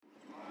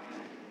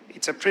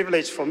It's a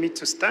privilege for me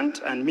to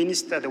stand and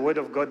minister the word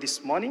of God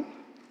this morning.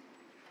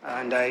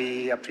 And I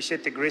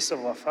appreciate the grace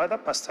of our father,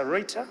 Pastor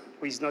Reuter,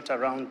 who is not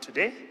around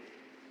today.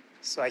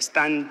 So I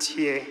stand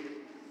here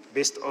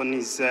based on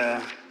his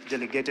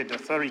delegated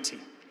authority.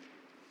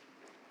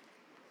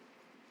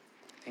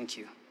 Thank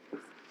you.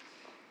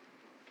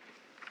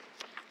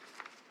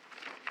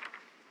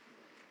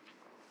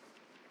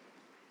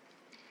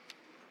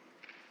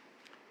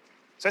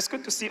 So it's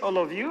good to see all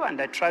of you, and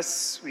I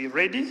trust we're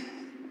ready.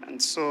 And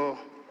so,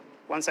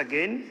 once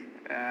again,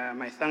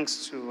 my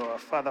thanks to our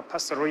father,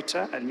 Pastor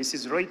Reuter, and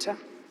Mrs. Reuter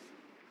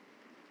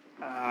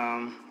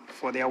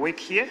for their work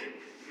here.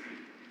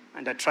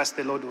 And I trust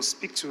the Lord will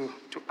speak to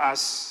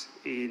us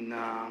in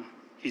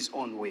his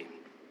own way.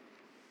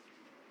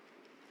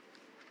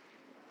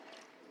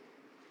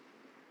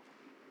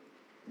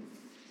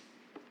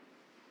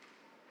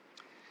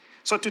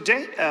 So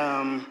today,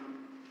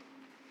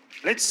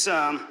 let's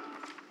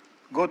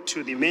go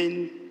to the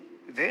main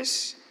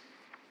verse,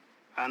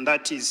 and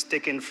that is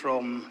taken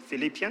from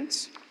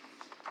Philippians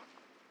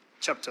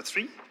chapter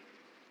 3,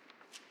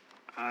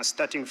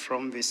 starting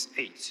from verse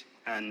 8.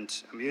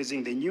 And I'm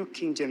using the New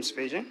King James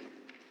Version.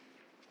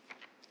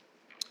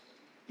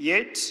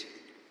 Yet,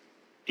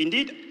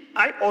 indeed,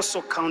 I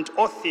also count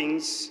all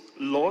things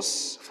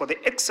loss for the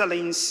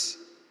excellence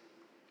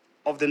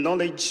of the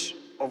knowledge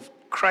of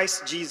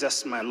Christ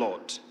Jesus my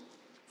Lord,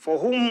 for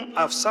whom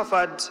I've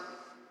suffered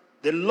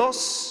the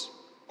loss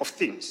of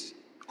things,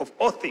 of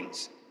all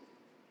things,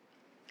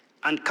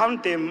 and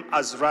count them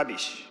as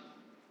rubbish,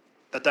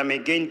 that I may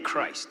gain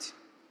Christ,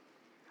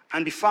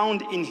 and be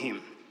found in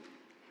him,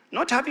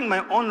 not having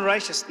my own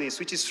righteousness,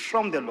 which is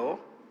from the law,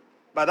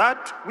 but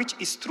that which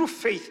is through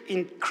faith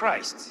in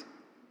Christ,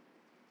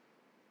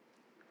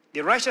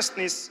 the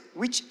righteousness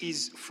which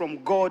is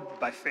from God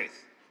by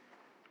faith,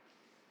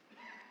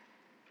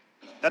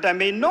 that I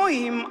may know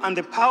him and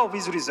the power of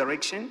his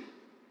resurrection,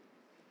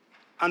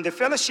 and the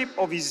fellowship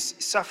of his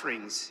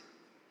sufferings,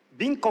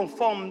 being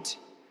conformed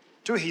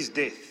to his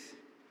death,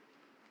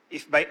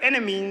 if by any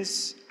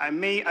means I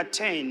may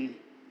attain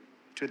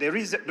to the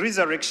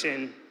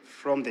resurrection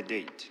from the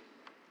dead.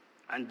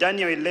 And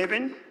Daniel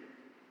 11,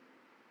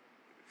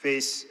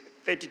 verse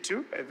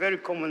 32, a very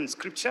common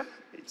scripture,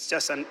 it's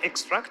just an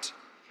extract,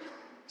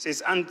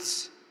 says, and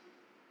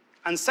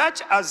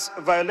such as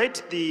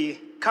violate the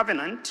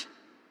covenant,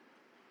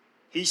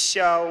 he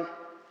shall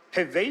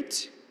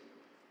pervert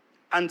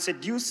and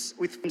seduce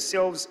with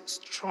themselves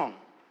strong,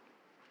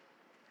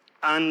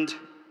 and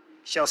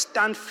shall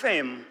stand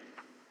firm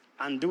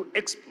and do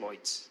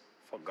exploits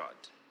for God.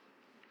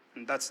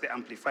 And that's the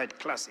Amplified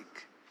Classic.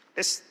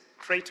 Let's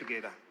pray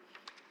together.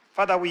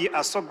 Father, we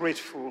are so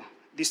grateful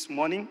this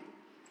morning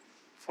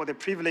for the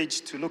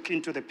privilege to look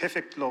into the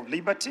perfect law of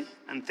liberty,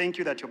 and thank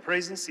you that your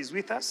presence is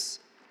with us,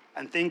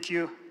 and thank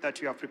you that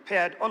you have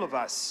prepared all of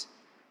us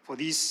for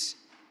this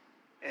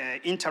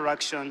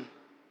interaction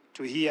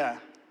to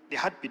hear the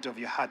heartbeat of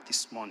your heart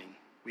this morning.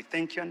 We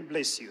thank you and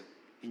bless you.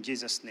 In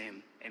Jesus'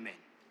 name, amen.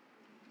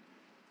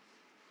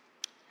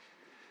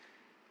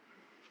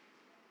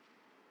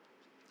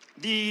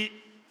 The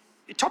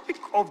topic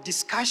of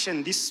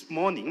discussion this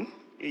morning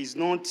is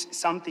not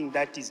something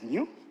that is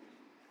new.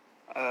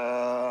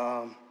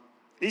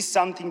 This is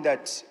something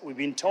that we've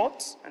been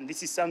taught, and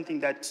this is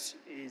something that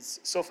is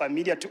so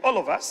familiar to all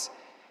of us.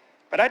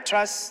 But I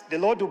trust the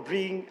Lord will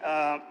bring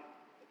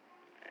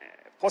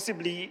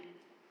possibly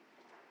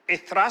a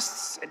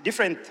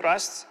different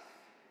thrust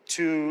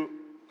to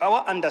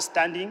our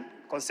understanding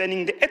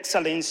concerning the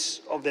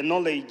excellence of the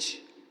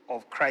knowledge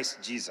of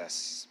Christ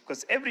Jesus.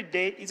 Because every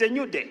day is a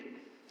new day.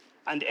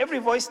 And every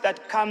voice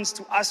that comes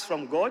to us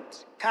from God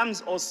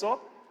comes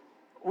also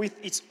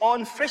with its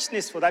own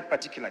freshness for that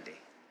particular day.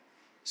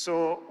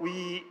 So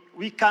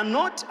we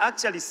cannot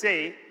actually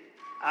say,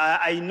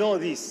 I know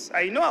this.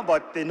 I know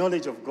about the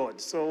knowledge of God.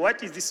 So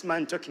what is this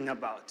man talking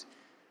about?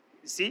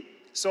 You see?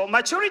 So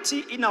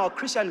maturity in our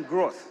Christian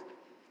growth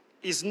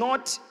is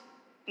not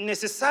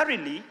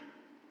necessarily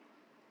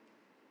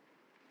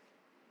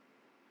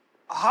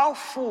how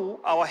full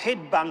our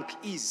head bank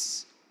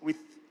is with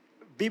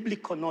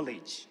biblical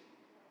knowledge.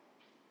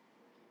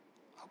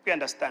 I hope you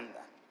understand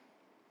that.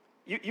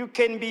 You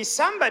can be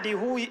somebody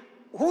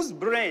whose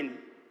brain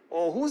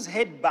or whose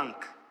head bank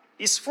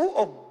is full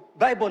of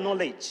Bible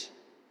knowledge,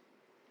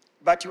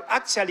 but you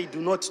actually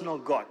do not know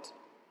God.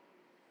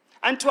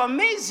 And to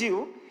amaze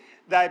you,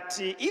 that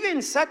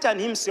even Satan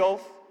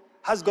himself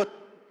has got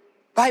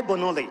Bible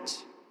knowledge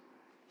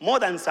more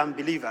than some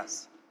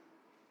believers.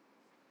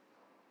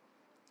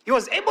 He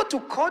was able to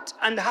quote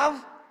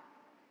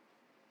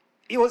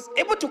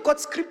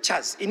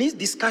scriptures in his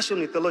discussion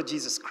with the Lord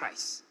Jesus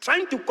Christ,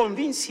 trying to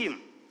convince him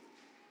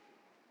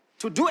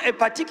to do a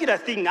particular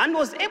thing, and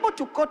was able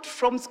to quote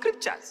from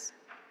scriptures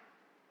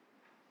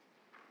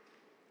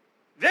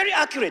very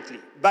accurately,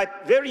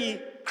 but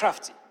very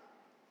crafty.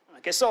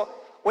 Okay, so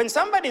when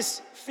somebody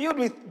is filled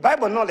with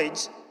Bible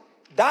knowledge,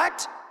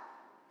 that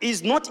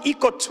is not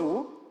equal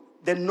to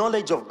the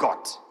knowledge of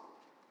God.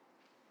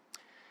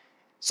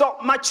 So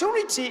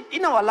maturity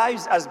in our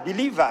lives as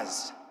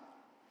believers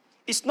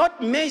is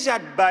not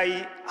measured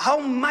by how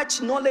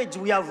much knowledge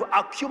we have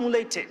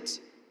accumulated.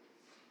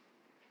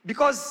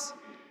 Because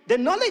the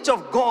knowledge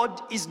of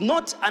God is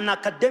not an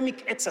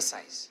academic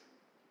exercise.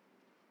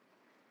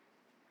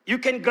 You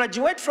can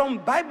graduate from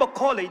Bible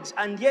college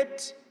and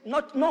yet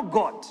not know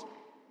God.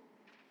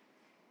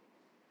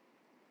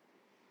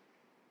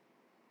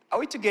 Are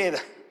we together?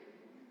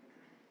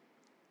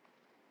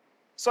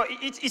 So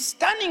it's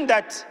stunning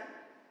that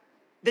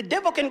the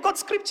devil can quote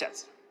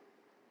scriptures.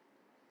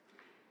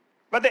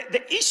 But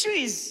the issue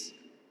is,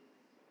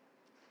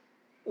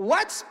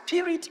 what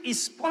spirit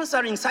is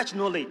sponsoring such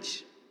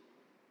knowledge?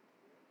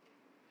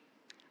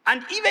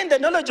 And even the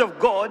knowledge of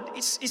God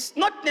is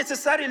not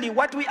necessarily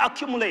what we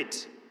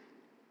accumulate,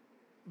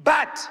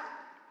 but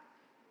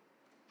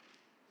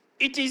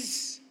it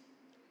is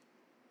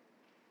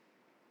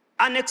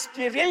an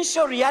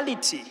experiential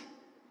reality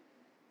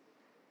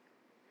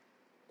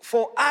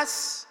for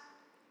us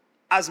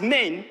as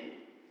men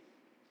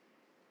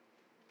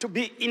to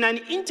be in an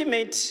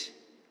intimate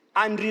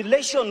and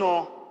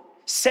relational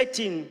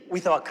setting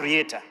with our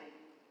Creator.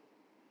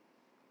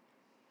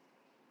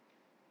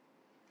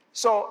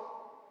 So,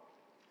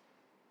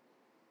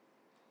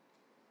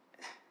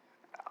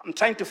 I'm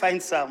trying to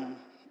find some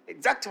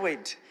exact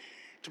word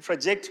to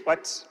project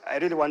what I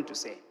really want to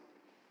say.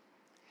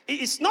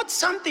 It's not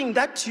something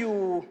that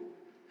you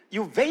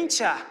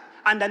venture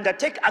and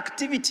undertake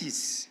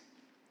activities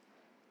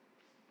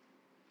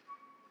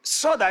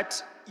so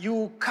that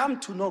you come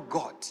to know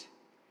God.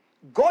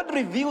 God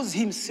reveals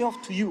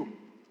himself to you.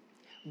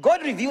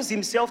 God reveals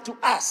himself to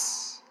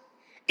us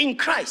in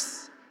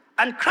Christ.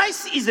 And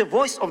Christ is the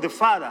voice of the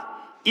Father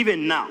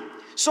even now.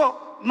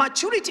 So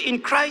maturity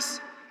in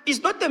Christ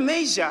is not the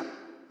measure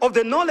of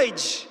the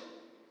knowledge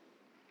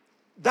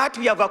that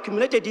we have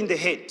accumulated in the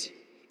head.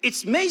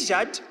 It's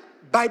measured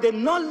by the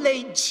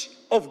knowledge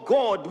of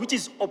God which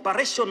is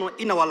operational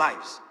in our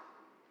lives.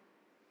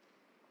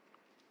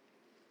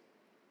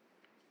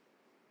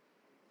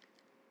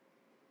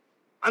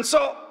 And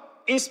so,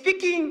 in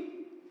speaking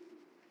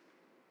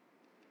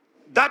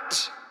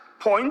that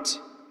point,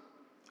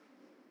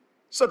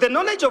 so the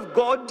knowledge of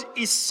God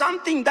is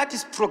something that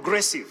is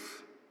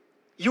progressive.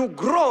 You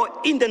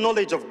grow in the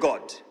knowledge of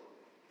God.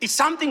 It's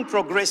something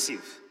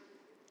progressive.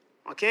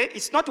 Okay?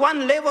 It's not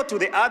one level to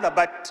the other,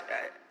 but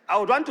I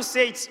would want to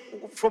say it's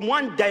from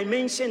one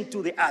dimension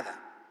to the other.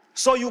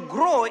 So you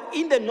grow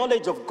in the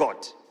knowledge of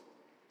God.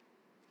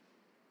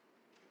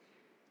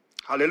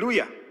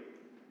 Hallelujah.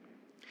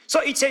 So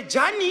it's a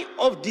journey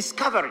of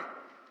discovery.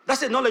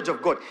 That's the knowledge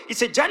of God.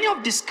 It's a journey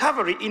of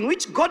discovery in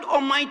which God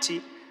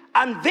Almighty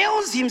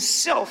unveils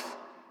himself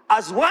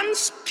as one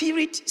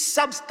spirit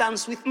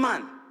substance with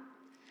man.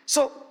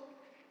 So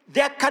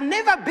there can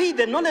never be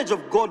the knowledge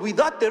of God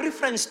without the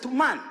reference to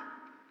man.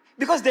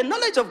 Because the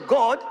knowledge of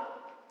God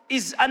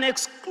is an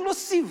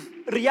exclusive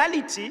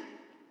reality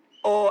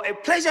or a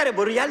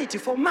pleasurable reality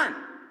for man.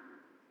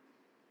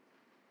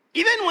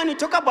 Even when we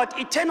talk about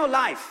eternal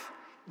life,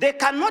 there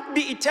cannot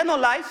be eternal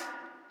life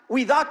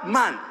without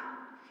man.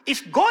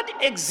 If God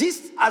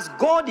exists as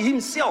God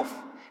himself,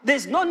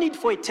 there's no need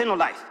for eternal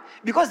life.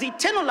 Because the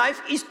eternal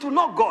life is to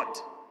know God.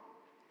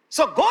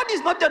 So God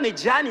is not on a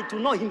journey to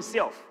know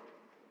himself.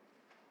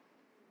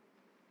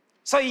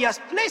 So he has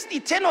placed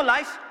eternal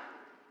life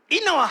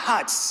in our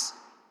hearts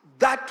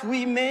that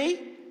we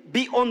may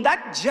be on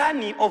that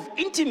journey of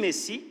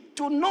intimacy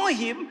to know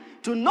him,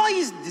 to know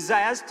his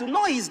desires, to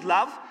know his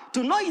love,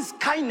 to know his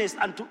kindness,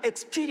 and to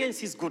experience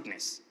his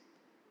goodness.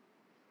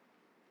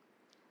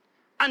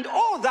 And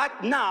all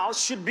that now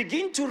should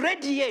begin to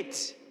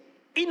radiate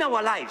in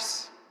our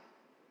lives.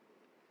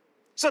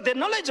 So the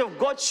knowledge of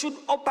God should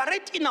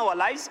operate in our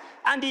lives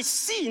and is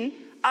seen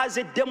as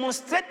a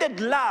demonstrated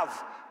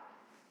love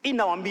in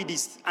our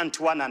midst and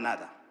to one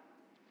another.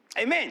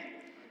 Amen.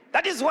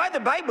 That is why the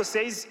Bible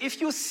says,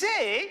 if you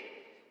say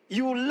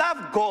you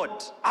love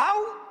God,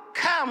 how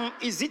come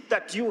is it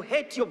that you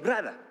hate your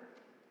brother?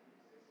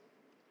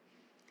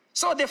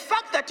 So the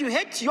fact that you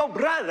hate your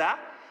brother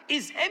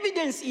is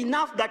evidence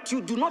enough that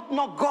you do not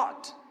know God.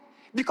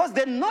 Because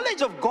the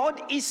knowledge of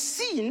God is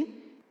seen .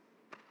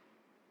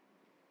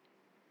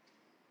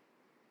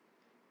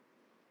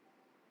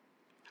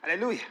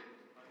 Hallelujah.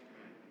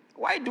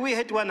 Why do we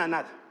hate one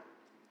another?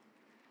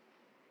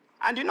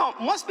 And you know,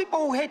 most people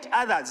who hate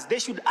others, they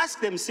should ask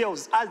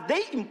themselves, are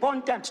they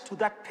important to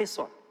that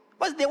person?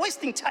 Because they're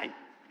wasting time.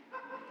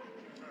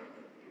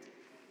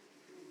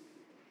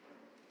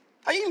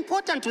 Are you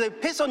important to the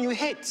person you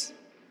hate?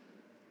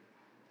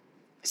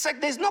 It's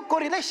like there's no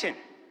correlation.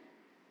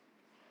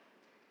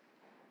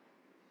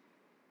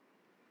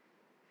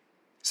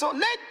 So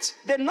let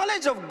the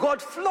knowledge of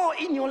God flow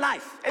in your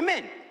life.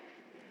 Amen.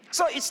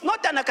 So it's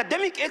not an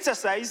academic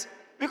exercise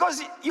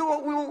because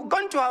we're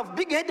going to have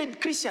big-headed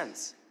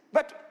Christians.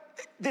 But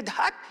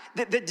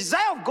the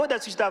desire of God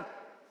is to have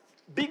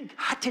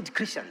big-hearted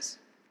Christians.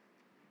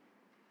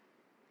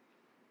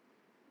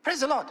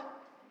 Praise the Lord.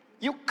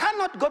 You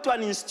cannot go to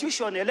an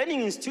institution, a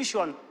learning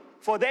institution,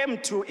 for them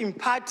to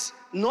impart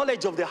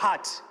knowledge of the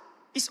heart.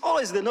 It's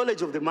always the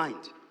knowledge of the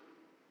mind.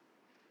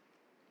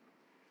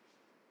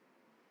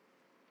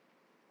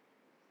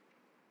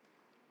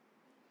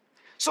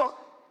 So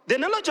the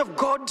knowledge of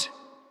God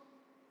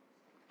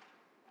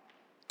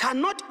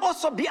cannot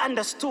also be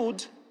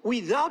understood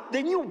without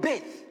the new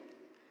birth.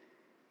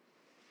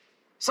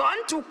 So I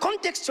want to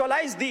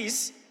contextualize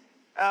this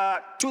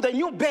to the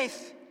new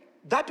birth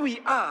that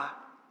we are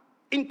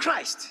in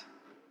Christ.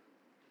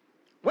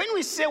 When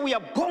we say we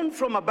are born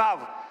from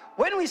above,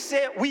 when we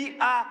say we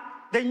are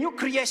the new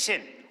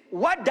creation,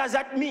 what does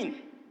that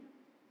mean?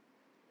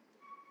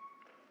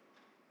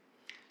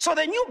 So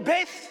the new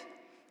birth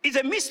is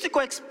a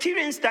mystical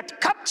experience that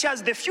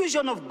captures the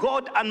fusion of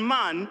God and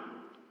man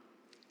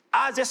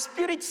as a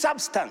spirit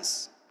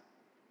substance.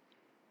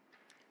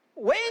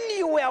 When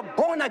you were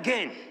born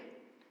again,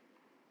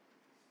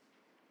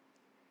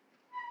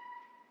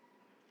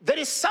 there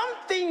is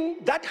something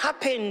that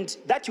happened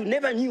that you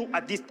never knew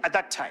at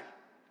that time.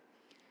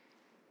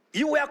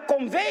 You were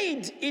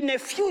conveyed in a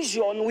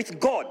fusion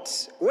with God,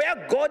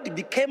 where God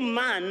became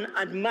man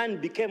and man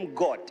became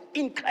God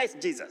in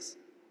Christ Jesus.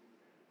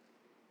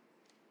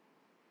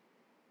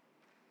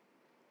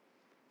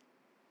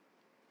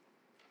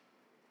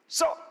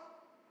 So,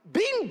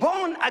 being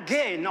born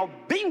again or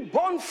being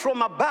born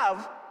from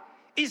above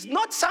is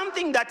not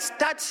something that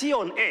starts here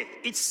on earth.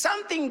 It's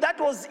something that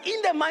was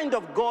in the mind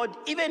of God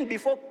even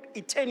before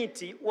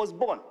eternity was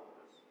born.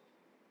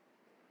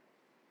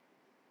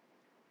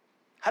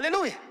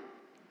 Hallelujah.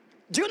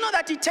 Do you know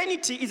that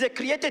eternity is a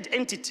created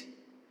entity?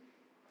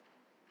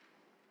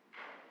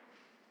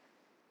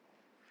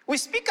 We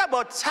speak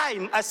about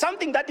time as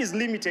something that is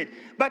limited,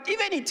 but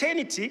even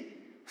eternity,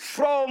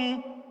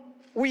 from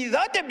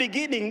without a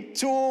beginning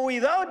to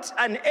without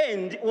an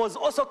end, was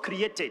also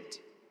created.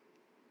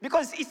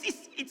 Because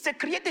it's a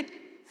created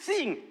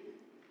thing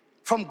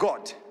from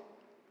God.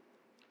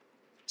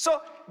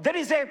 So there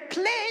is a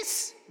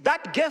place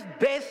that gave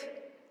birth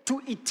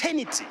to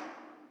eternity.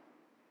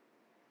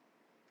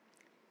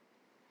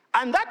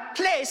 And that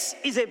place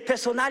is a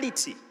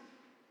personality.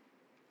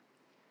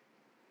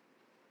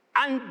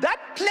 And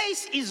that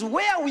place is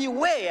where we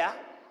were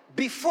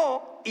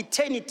before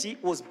eternity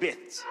was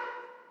birthed.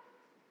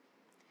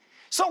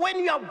 So when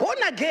you are born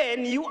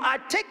again, you are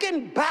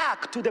taken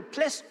back to the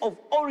place of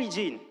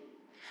origin.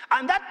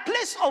 And that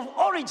place of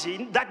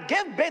origin that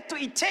gave birth to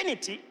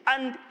eternity,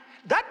 and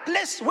that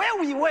place where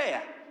we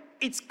were,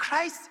 it's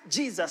Christ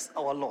Jesus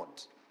our Lord.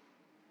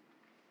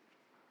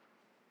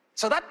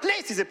 So that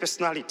place is a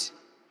personality.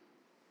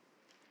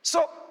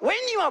 So when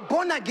you are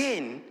born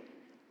again,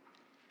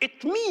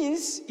 it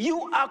means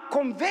you are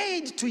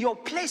conveyed to your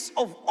place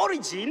of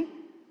origin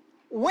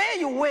where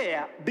you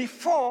were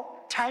before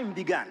time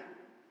began.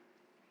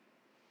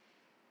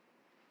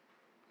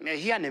 May I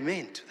hear an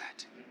amen to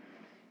that?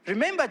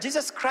 Remember,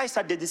 Jesus Christ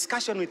had a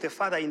discussion with the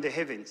Father in the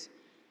heavens.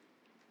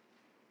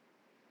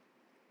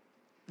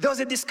 There was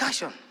a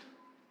discussion.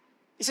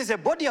 He says, a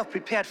body you have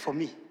prepared for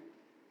me.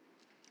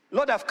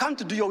 Lord, I've come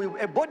to do your will.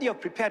 A body you have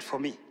prepared for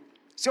me.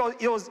 So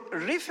he was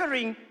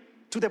referring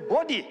to the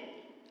body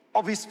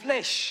of his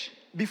flesh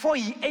before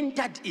he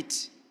entered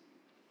it.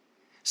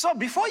 So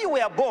before you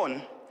were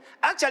born,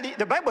 actually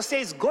the Bible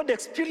says God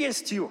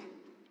experienced you.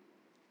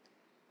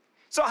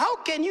 So how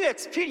can you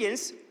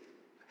experience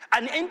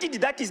an entity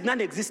that is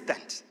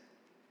non-existent?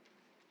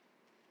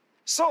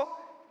 So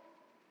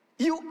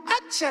you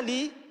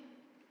actually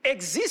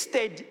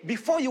existed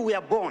before you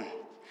were born,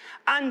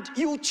 and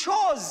you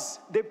chose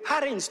the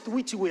parents to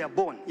which you were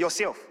born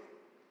yourself.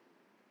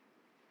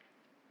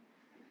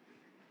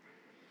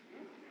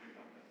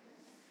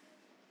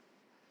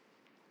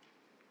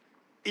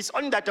 It's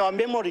only that our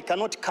memory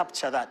cannot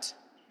capture that.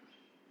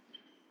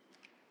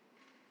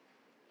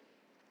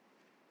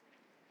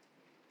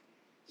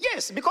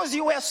 Yes, because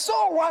you were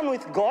so one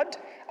with God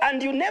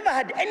and you never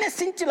had any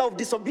scintilla of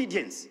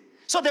disobedience.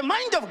 So the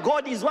mind of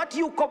God is what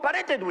you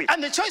cooperated with.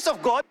 And the choice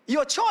of God,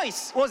 your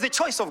choice was the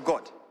choice of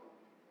God.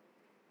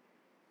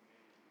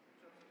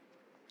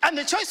 And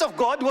the choice of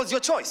God was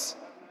your choice.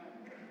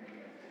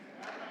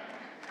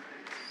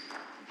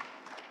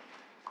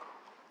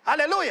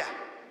 Hallelujah.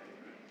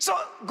 So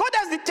God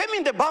has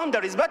determined the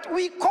boundaries, but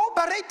we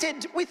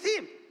cooperated with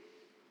him.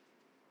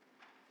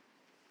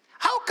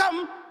 How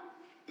come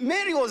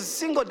Mary was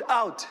singled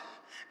out?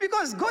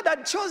 Because God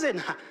had chosen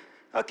her.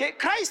 Okay,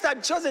 Christ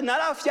had chosen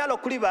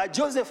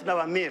Joseph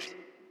na Mary.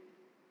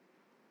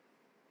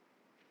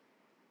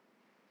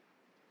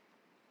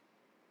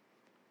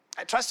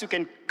 I trust you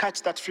can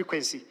catch that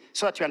frequency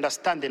so that you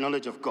understand the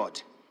knowledge of God.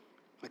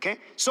 Okay,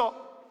 so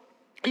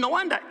no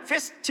wonder 1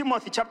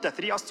 Timothy chapter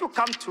 3, I'll still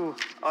come to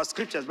our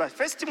scriptures, but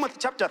 1 Timothy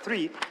chapter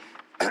 3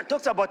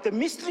 talks about the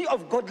mystery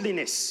of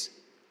godliness.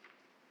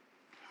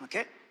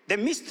 Okay, the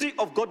mystery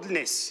of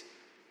godliness.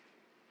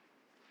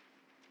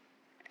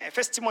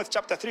 1 Timothy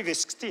chapter 3 verse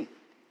 16.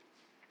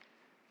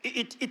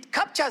 It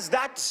captures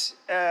that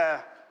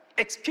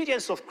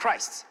experience of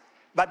Christ.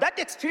 But that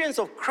experience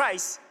of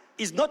Christ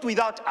is not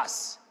without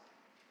us.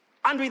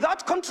 And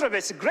without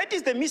controversy, great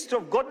is the mystery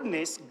of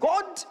godliness.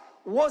 God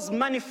was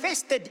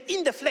manifested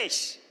in the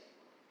flesh.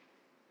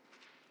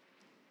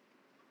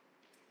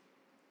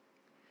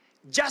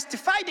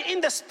 Justified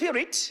in the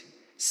spirit,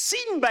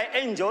 seen by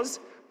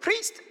angels,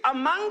 preached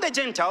among the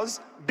Gentiles,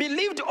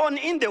 believed on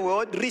in the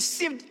world,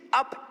 received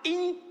up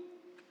in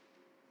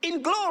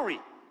glory.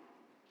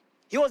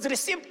 He was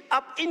received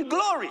up in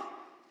glory.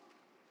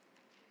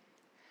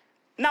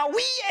 Now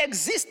we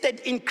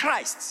existed in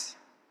Christ.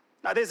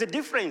 Now there's a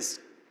difference.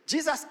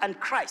 Jesus and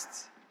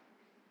Christ.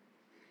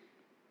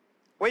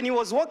 When he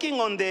was walking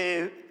on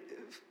the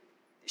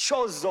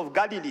shores of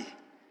Galilee,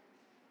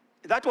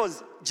 that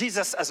was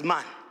Jesus as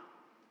man.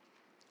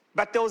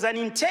 But there was an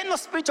internal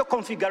spiritual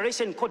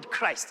configuration called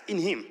Christ in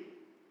him.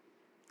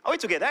 Are we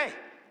together? Eh?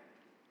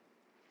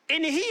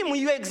 In him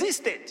you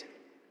existed.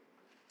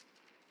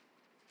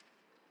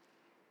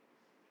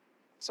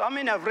 So how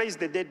many have raised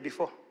the dead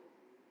before?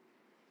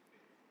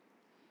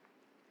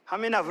 How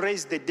many have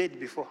raised the dead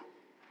before?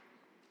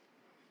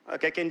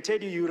 Okay, I can tell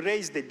you, you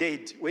raised the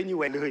dead when you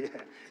were here.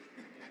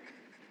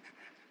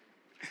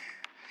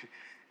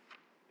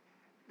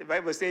 The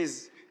Bible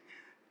says,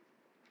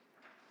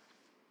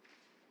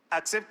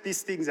 accept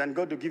these things and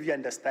God will give you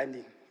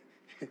understanding.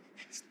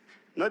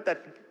 Not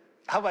that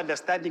have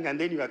understanding and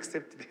then you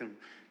accept them.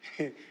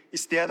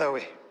 It's the other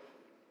way.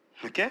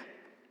 Okay?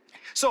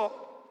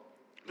 So,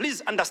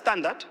 please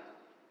understand that.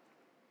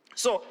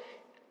 So,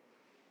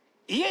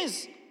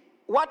 here's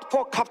what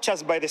Paul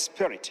captures by the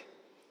Spirit.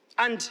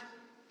 And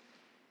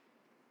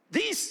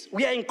this,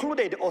 we are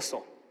included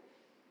also.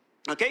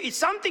 Okay? It's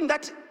something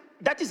that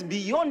is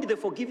beyond the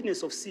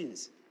forgiveness of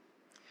sins.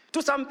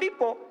 To some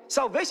people,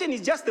 salvation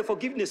is just the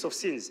forgiveness of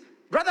sins.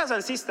 Brothers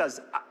and sisters,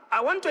 I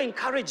want to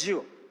encourage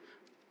you.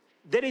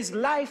 There is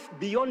life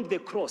beyond the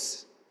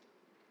cross.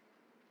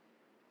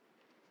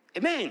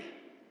 Amen.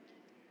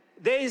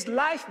 There is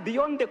life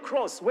beyond the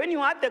cross. When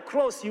you're at the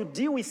cross, you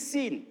deal with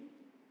sin.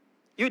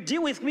 You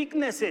deal with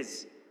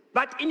weaknesses.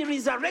 But in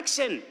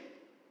resurrection,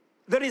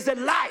 there is a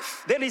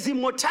life. There is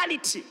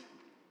immortality.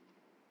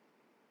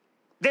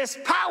 There's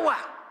power.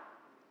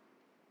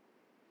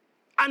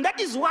 And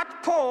that is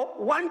what Paul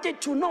wanted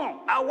to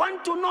know. I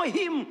want to know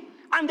him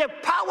and the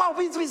power of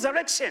his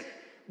resurrection.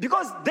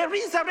 Because the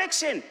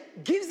resurrection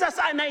gives us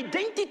an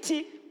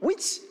identity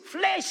which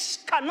flesh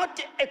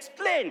cannot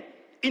explain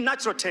in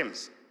natural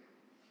terms.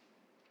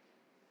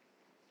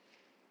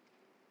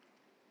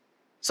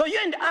 So you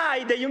and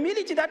I, the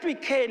humility that we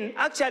can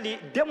actually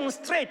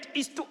demonstrate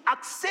is to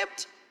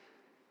accept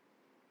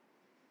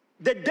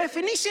the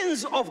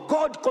definitions of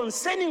God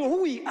concerning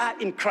who we are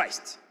in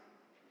Christ.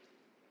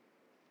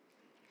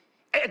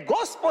 A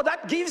gospel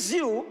that gives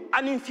you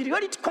an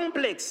inferiority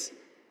complex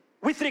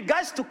with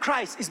regards to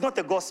Christ is not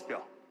a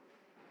gospel.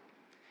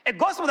 A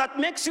gospel that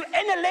makes you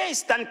any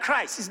less than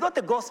Christ is not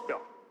a gospel.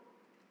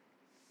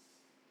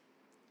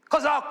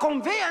 Because our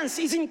conveyance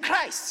is in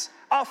Christ.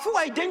 Our full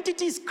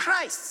identity is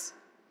Christ.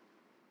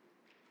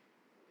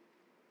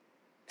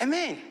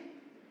 Amen.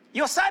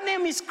 Your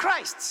surname is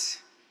Christ.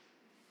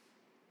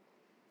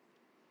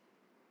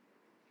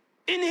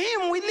 In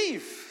him we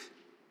live.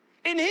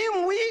 In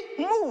him we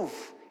move.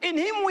 In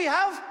him we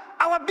have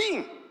our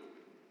being.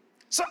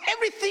 So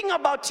everything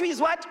about you is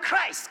what?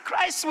 Christ.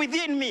 Christ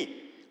within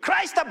me.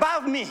 Christ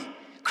above me.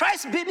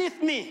 Christ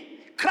beneath me.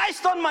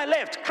 Christ on my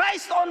left.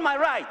 Christ on my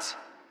right.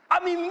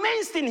 I'm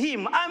immersed in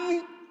him.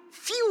 I'm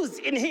fused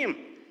in him.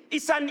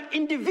 It's an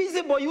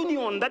indivisible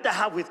union that I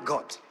have with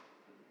God.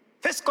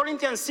 1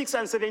 Corinthians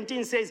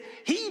 6:17 says,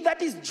 he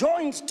that is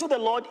joined to the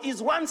Lord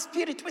is one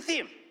spirit with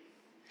him.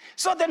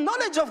 So the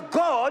knowledge of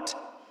God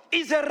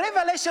is a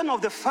revelation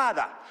of the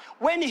Father.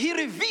 When he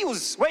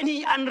reveals, when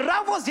he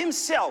unravels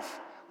himself,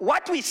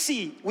 what we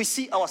see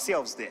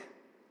ourselves there.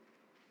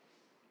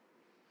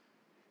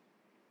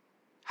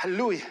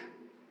 Hallelujah.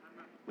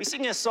 We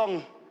sing a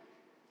song,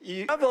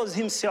 he unravels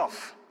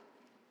himself.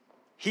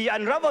 He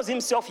unravels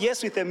himself,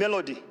 yes, with a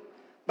melody.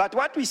 But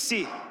what we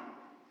see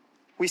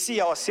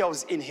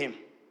ourselves in him.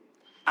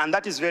 And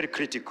that is very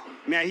critical.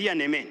 May I hear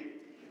an amen?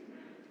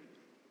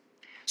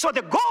 So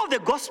the goal of the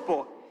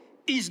gospel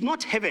is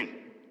not heaven,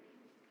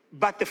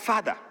 but the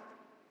Father.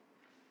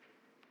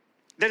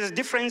 There is a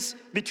difference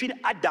between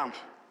Adam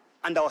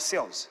and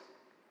ourselves.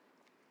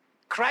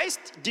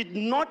 Christ did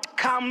not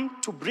come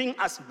to bring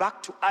us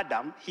back to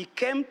Adam. He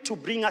came to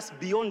bring us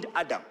beyond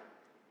Adam.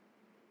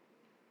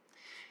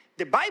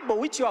 The Bible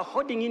which you are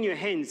holding in your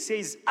hand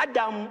says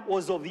Adam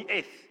was of the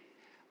earth.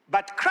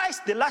 But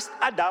Christ, the last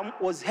Adam,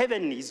 was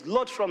heavenly, is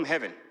Lord from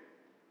heaven.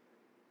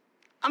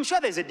 I'm sure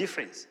there's a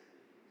difference.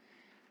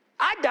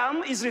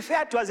 Adam is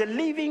referred to as a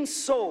living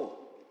soul.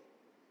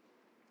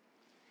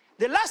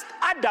 The last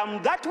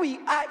Adam that we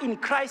are in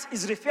Christ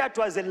is referred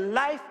to as a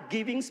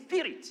life-giving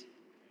spirit.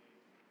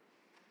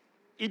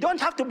 You don't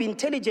have to be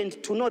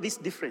intelligent to know this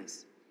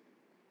difference.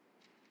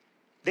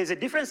 There's a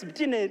difference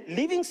between a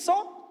living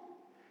soul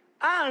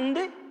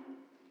and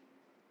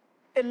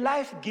a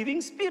life-giving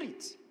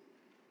spirit.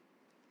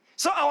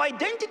 So our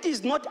identity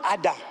is not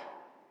Adam.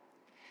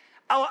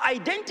 Our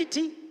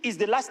identity is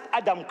the last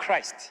Adam,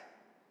 Christ.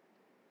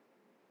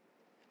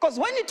 Because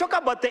when you talk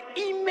about the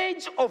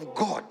image of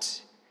God,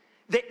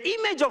 the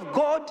image of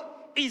God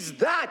is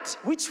that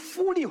which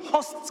fully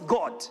hosts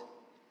God.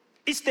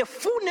 It's the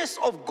fullness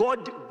of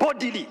God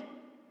bodily.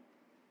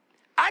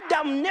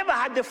 Adam never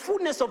had the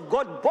fullness of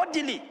God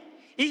bodily.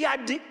 He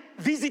had the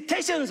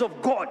visitations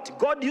of God.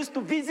 God used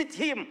to visit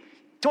him.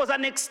 It was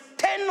an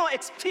external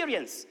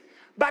experience.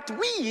 But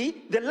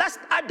we, the last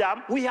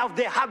Adam, we have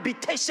the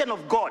habitation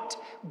of God.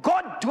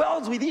 God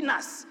dwells within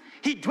us.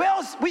 He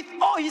dwells with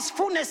all his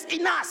fullness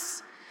in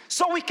us.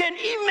 So we can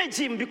image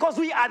him because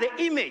we are the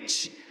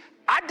image.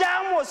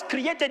 Adam was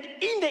created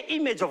in the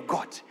image of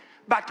God,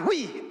 but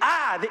we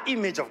are the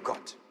image of God.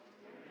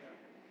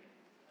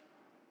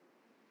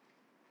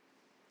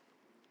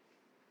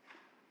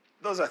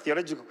 Those are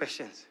theological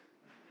questions.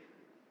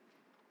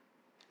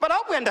 But I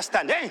hope we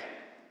understand, eh?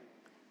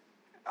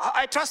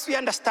 I trust we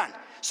understand.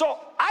 So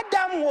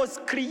Adam was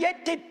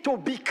created to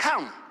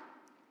become.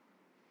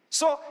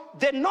 So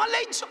the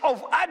knowledge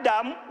of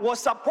Adam was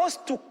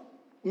supposed to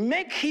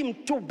make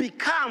him to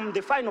become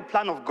the final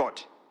plan of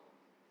God.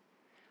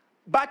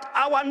 But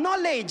our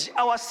knowledge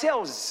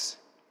ourselves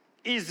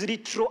is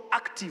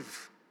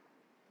retroactive.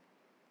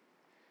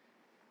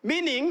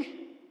 Meaning,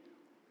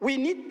 we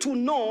need to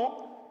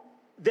know,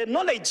 the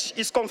knowledge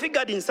is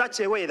configured in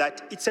such a way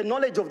that it's a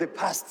knowledge of the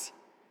past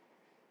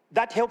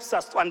that helps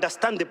us to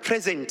understand the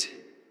present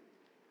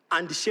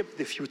and shape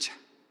the future.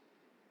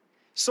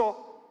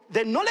 So,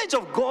 the knowledge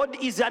of God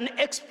is an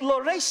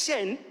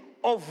exploration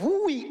of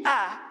who we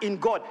are in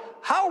God,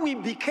 how we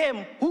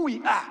became who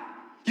we are.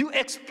 You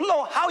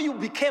explore how you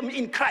became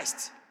in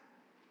Christ.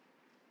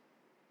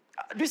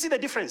 Do you see the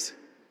difference?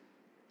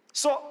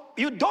 So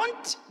you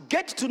don't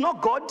get to know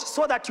God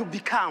so that you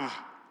become.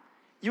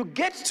 You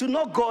get to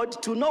know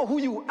God to know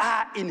who you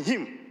are in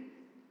him,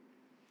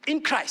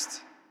 in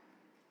Christ.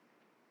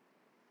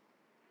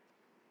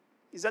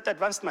 Is that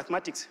advanced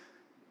mathematics?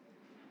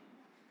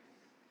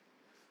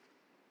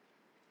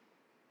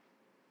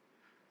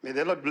 May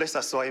the Lord bless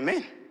us, so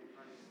amen.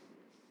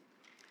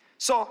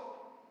 So,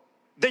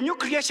 the new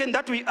creation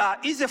that we are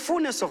is the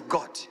fullness of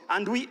God.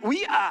 And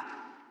we are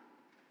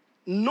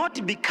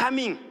not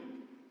becoming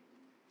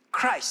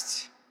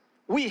Christ.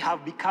 We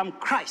have become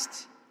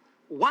Christ.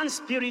 One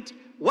spirit,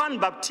 one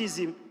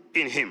baptism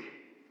in him.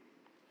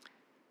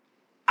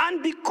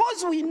 And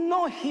because we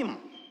know him,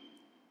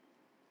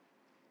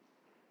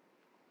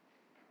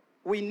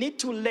 we need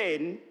to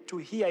learn to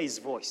hear his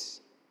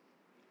voice.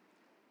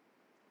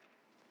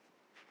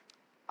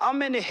 How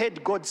many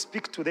heard God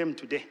speak to them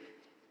today?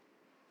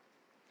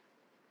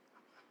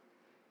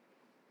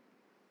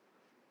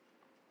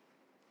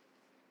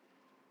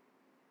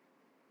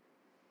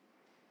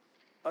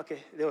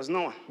 Okay, there was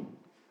no one.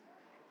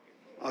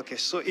 Okay,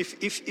 so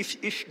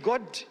if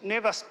God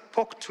never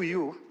spoke to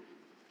you,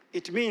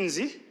 it means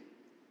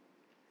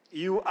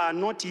you are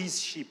not his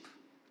sheep.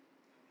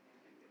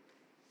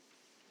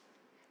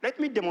 Let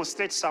me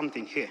demonstrate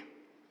something here.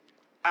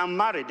 I'm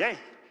married, eh?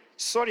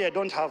 Sorry, I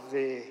don't have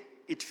the,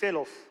 it fell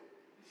off.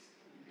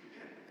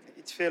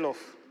 It fell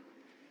off.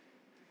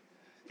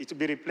 It will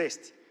be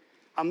replaced.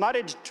 I'm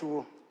married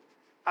to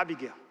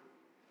Abigail.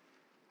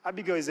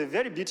 Abigail is a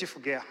very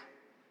beautiful girl,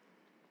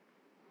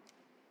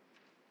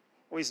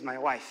 who is my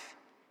wife.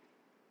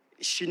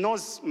 She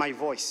knows my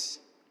voice.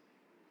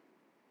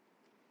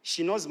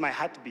 She knows my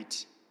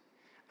heartbeat.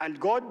 And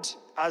God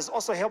has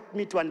also helped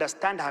me to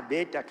understand her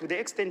better to the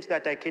extent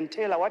that I can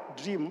tell her what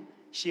dream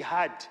she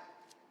had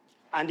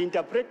and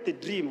interpret the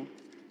dream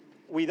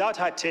without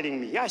her telling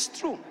me. Yeah, it's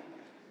true.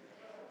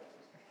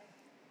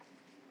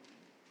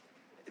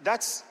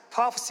 That's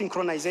powerful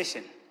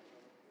synchronization.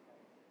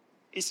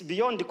 It's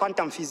beyond the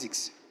quantum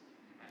physics.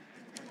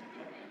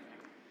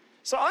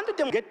 So I wanted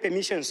them to get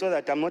permission so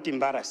that I'm not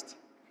embarrassed.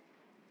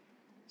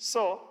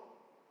 So,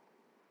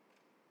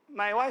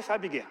 my wife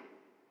Abigail,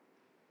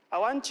 I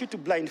want you to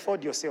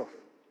blindfold yourself.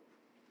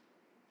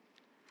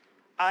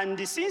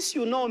 And since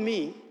you know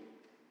me,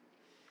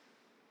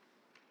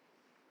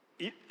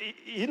 you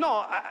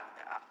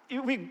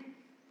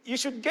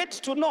should get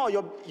to know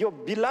your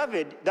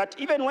beloved, that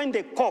even when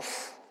they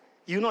cough,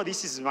 you know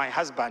this is my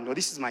husband or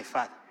this is my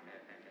father.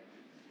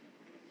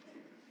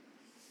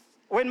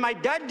 When my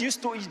dad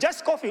used to, he's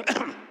just coughing,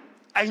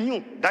 I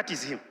knew that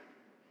is him.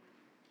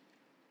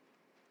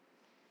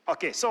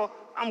 Okay, so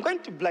I'm going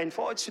to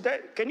blindfold.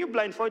 Can you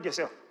blindfold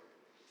yourself?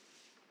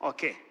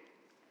 Okay,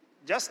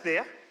 just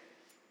there.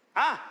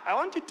 I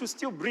want you to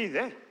still breathe,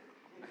 eh?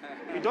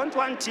 We don't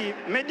want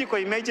medical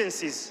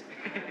emergencies.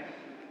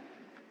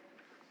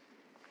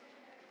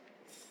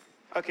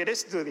 Okay,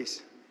 let's do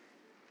this.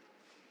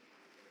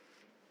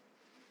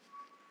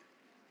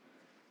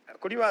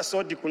 Could you ask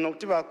the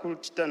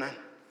kunoktiba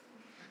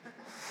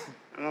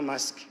I'm a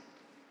mask.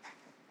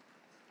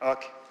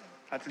 Okay,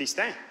 at least,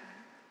 eh?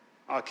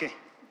 Okay.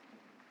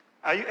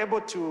 Are you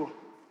able to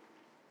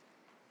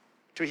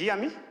hear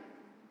me?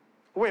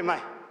 Who am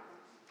I?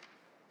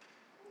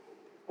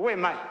 Who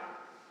am I?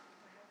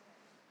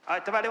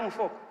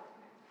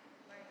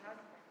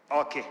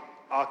 Okay,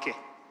 okay.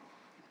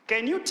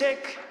 Can you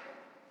take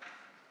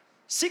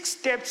 6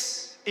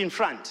 steps in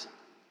front?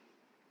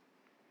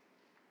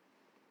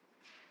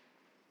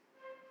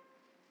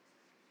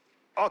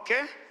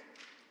 Okay.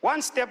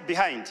 1 step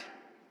behind.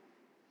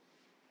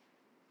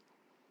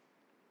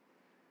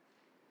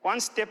 One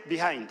step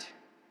behind.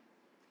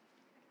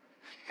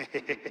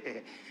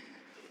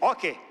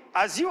 Okay,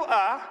 as you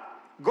are,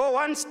 go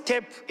one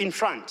step in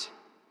front.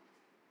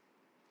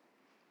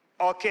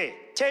 Okay,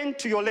 turn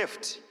to your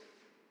left.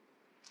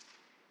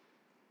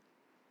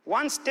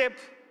 One step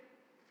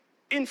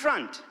in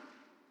front.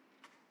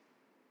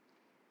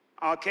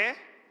 Okay.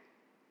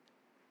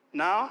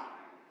 Now,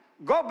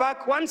 go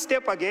back one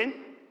step again.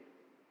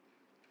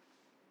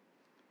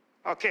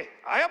 Okay,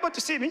 are you able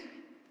to see me?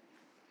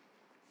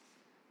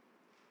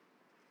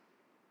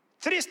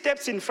 3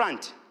 steps in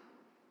front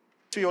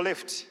to your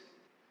left.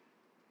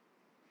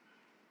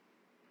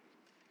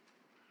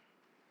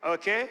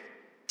 Okay,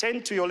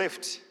 turn to your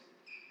left,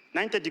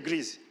 90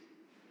 degrees.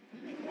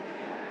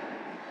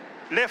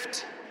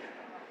 Left.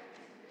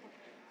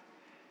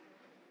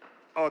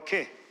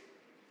 Okay.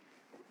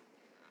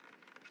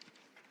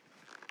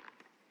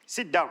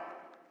 Sit down.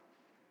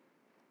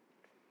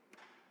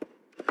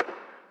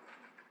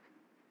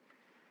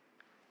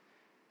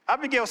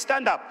 Abigail,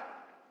 stand up.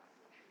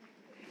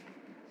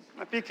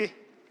 Apiki.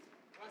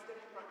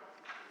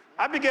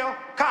 Abigail,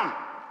 come.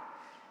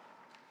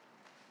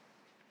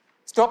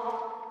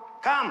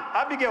 Stop. Come.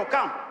 Abigail,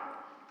 come.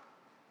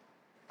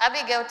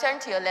 Abigail, turn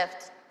to your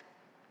left.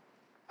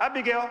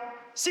 Abigail,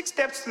 6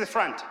 steps to the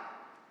front.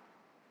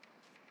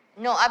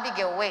 No,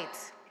 Abigail,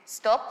 wait.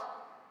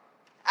 Stop.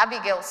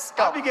 Abigail,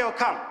 stop. Abigail,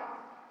 come.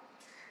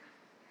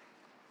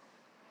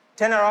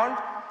 Turn around.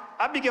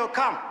 Abigail,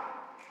 come.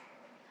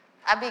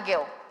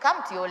 Abigail,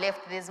 come to your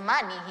left. There's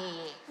money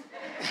here.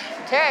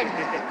 Turn.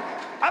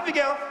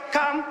 Abigail,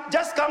 come.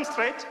 Just come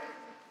straight.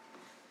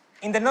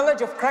 In the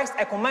knowledge of Christ,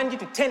 I command you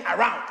to turn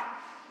around.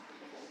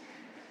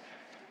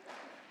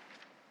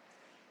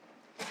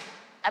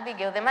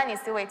 Abigail, the man is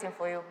still waiting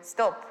for you.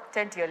 Stop.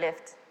 Turn to your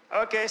left.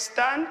 Okay,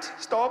 stand.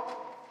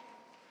 Stop.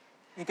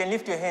 You can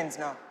lift your hands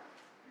now.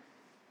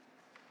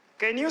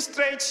 Can you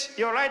stretch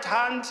your right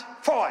hand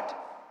forward?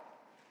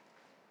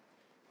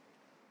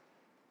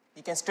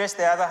 You can stretch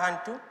the other hand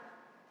too.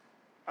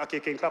 Okay,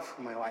 you can clap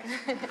for my wife.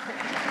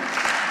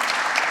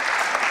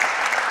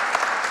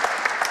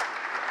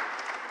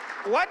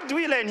 What do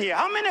we learn here?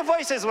 How many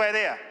voices were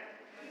there?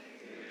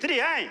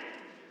 3, eh?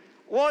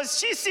 Was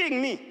she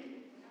seeing me?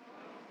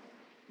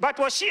 But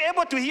was she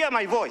able to hear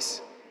my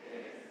voice?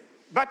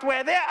 But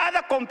were there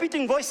other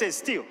competing voices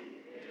still?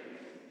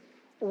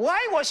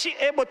 Why was she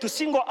able to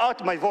single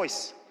out my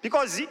voice?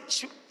 Because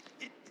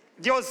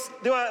there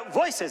were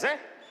voices, eh?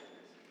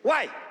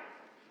 Why?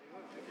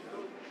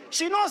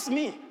 She knows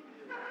me.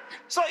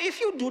 So if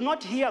you do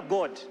not hear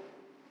God,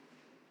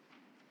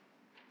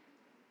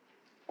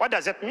 what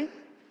does that mean?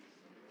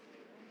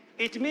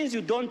 It means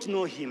you don't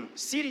know him.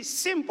 See,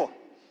 simple.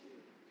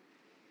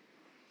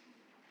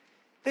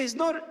 There is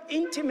no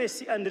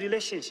intimacy and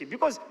relationship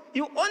because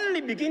you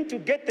only begin to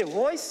get the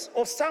voice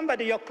of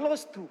somebody you're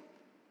close to.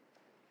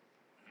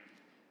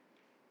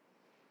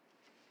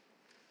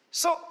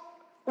 So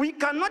we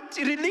cannot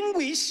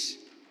relinquish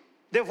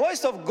the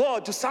voice of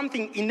God to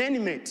something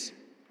inanimate.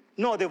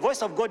 No, the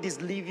voice of God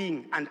is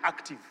living and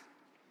active.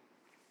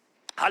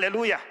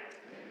 Hallelujah.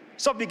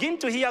 So begin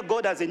to hear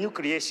God as a new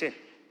creation.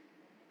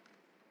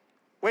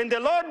 When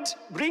the Lord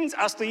brings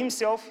us to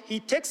himself,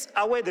 he takes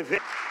away the veil.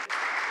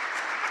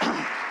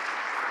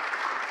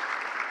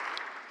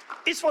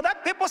 It's for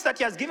that purpose that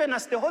he has given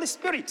us the Holy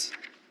Spirit,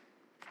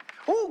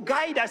 who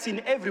guides us in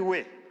every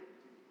way.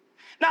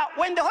 Now,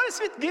 when the Holy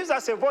Spirit gives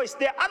us a voice,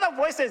 there are other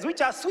voices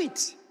which are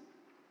sweet.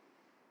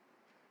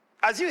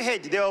 As you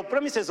heard, there were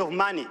promises of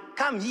money.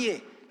 Come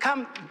here,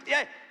 come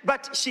here.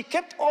 But she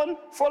kept on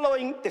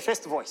following the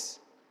first voice.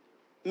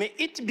 May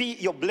it be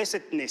your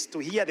blessedness to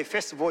hear the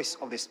first voice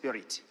of the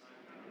Spirit.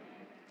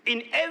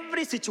 In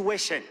every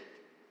situation.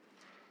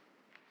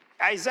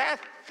 Isaiah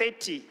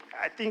 30,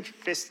 I think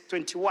verse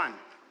 21.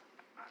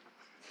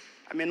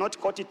 I may not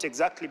quote it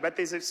exactly, but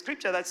there's a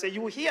scripture that says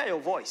you will hear your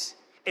voice,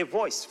 a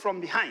voice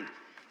from behind.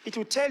 It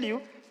will tell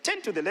you,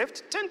 turn to the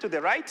left, turn to the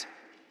right,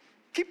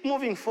 keep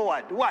moving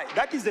forward. Why?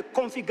 That is the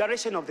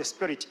configuration of the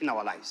Spirit in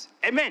our lives.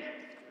 Amen.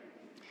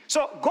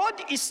 So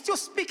God is still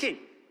speaking.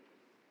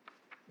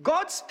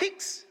 God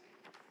speaks.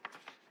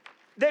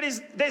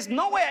 There's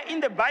nowhere in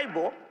the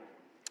Bible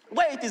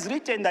where it is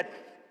written that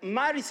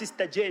marry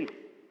Sister Jane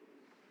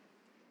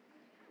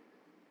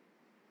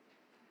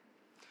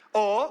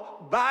or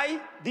buy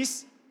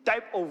this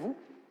type of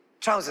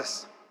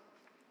trousers.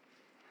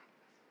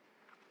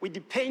 We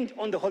depend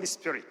on the Holy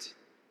Spirit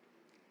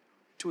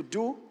to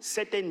do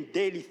certain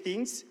daily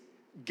things,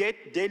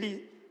 get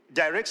daily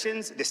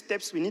directions, the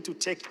steps we need to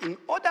take in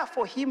order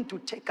for him to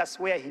take us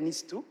where he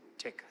needs to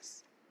take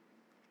us.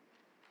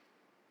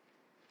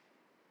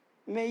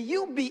 May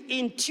you be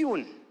in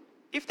tune.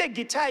 If the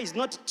guitar is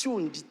not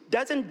tuned, it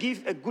doesn't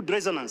give a good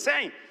resonance.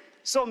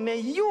 So may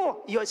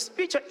your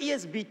spiritual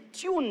ears be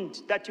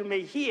tuned that you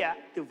may hear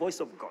the voice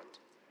of God.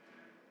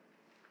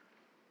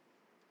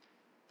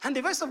 And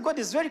the voice of God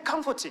is very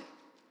comforting.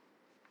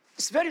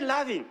 It's very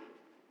loving.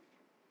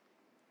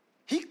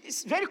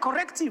 It's very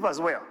corrective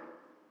as well.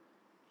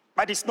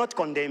 But it's not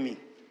condemning.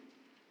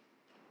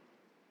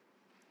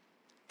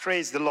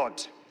 Praise the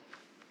Lord.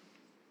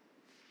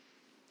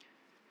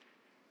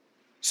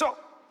 So,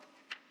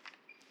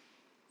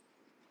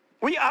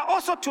 we are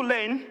also to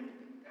learn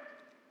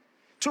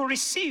to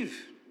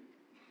receive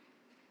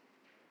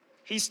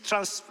his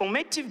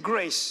transformative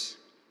grace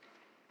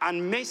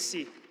and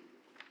mercy,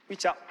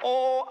 which are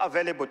all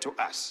available to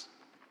us.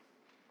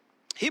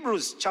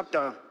 Hebrews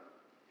chapter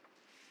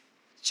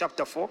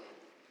 4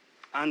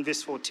 and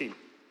verse 14.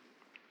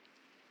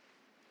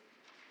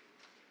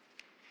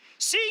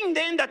 Seeing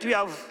then that we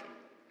have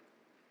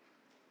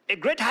a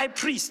great high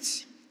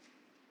priest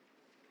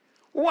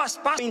who has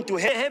passed into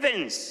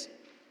heavens,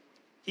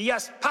 he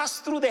has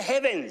passed through the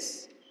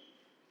heavens.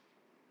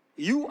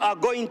 You are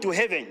going to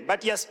heaven,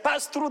 but he has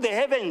passed through the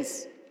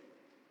heavens.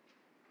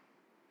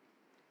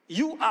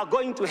 You are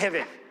going to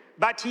heaven,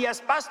 but he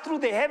has passed through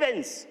the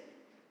heavens.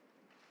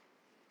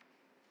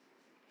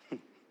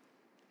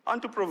 I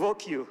want to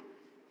provoke you,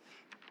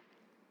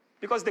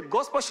 because the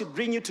gospel should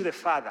bring you to the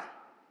Father.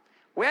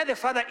 Where the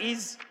Father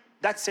is,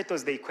 that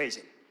settles the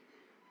equation.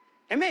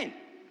 Amen.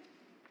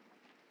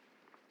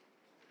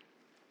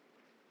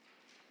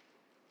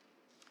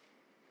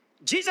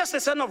 Jesus, the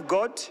Son of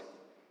God,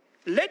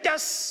 let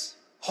us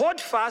hold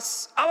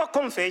fast our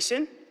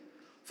confession,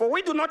 for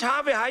we do not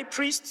have a high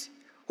priest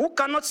who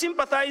cannot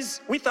sympathize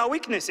with our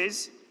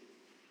weaknesses,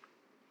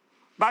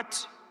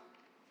 but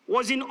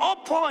was in all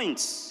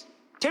points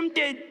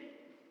tempted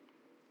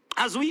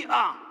as we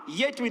are,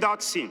 yet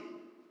without sin.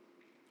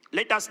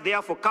 Let us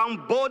therefore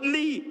come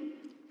boldly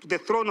to the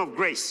throne of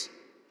grace,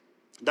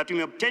 that we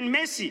may obtain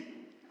mercy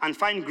and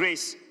find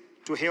grace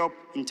to help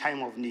in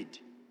time of need.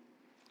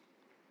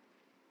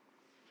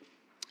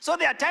 So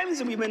there are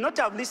times we may not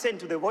have listened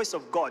to the voice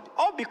of God,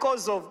 or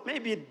because of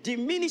maybe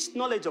diminished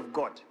knowledge of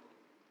God.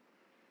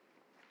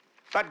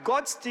 But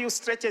God still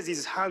stretches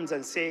his hands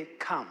and says,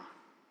 come.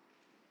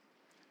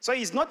 So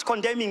he's not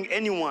condemning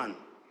anyone.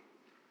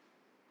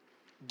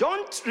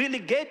 Don't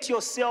relegate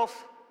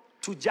yourself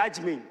to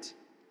judgment.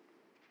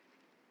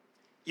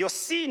 Your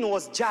sin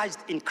was judged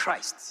in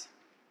Christ.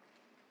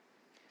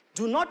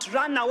 Do not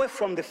run away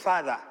from the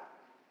Father.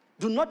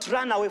 Do not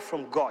run away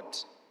from God.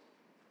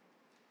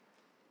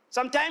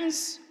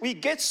 Sometimes we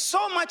get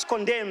so much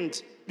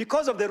condemned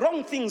because of the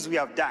wrong things we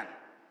have done.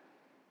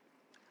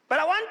 But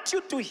I want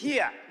you to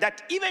hear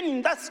that even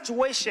in that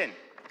situation,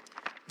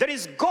 there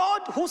is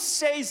God who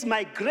says,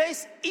 my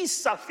grace is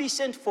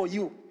sufficient for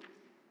you.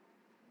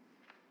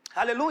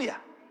 Hallelujah.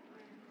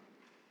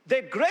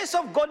 The grace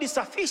of God is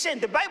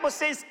sufficient. The Bible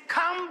says,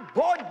 come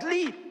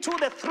boldly to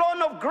the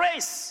throne of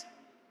grace.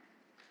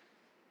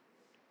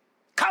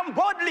 Come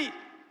boldly.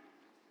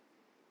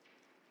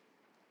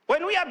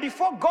 When we are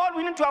before God,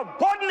 we need to have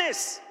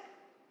boldness.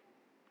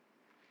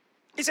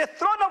 It's a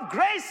throne of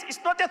grace. It's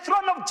not a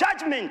throne of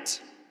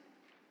judgment.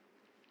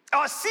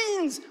 Our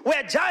sins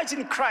were judged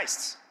in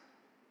Christ.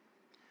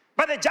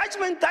 But the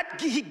judgment that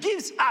he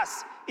gives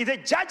us is a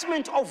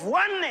judgment of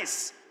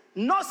oneness,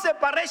 no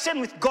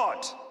separation with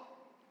God.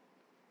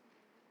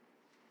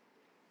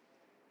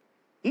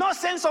 No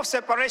sense of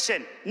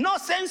separation, no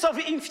sense of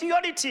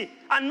inferiority,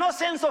 and no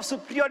sense of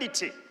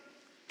superiority.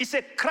 It's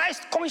a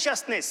Christ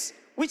consciousness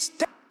which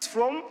stems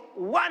from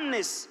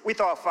oneness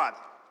with our Father.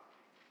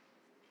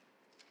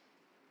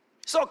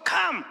 So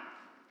come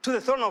to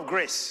the throne of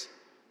grace.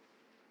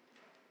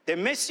 The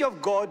mercy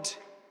of God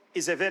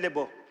is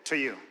available to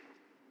you.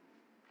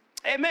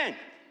 Amen.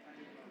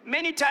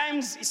 Many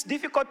times it's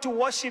difficult to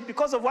worship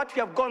because of what we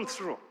have gone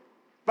through.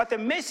 But the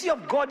mercy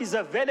of God is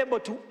available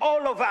to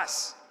all of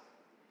us.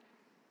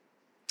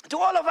 To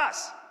all of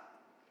us.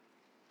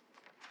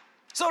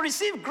 So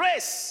receive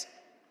grace.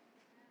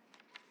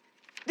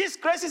 This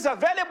grace is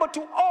available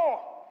to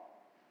all.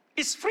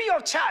 It's free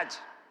of charge.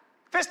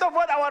 First of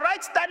all, our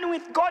right standing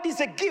with God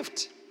is a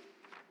gift.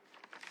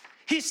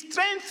 His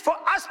strength for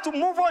us to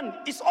move on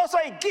is also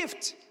a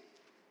gift.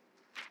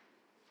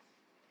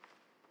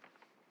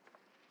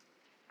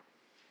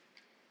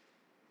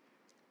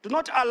 Do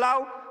not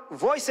allow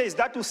voices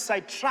that will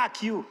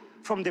sidetrack you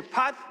from the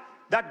path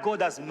that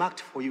God has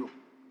marked for you.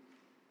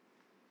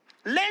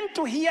 Learn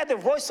to hear the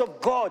voice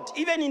of God,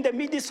 even in the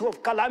midst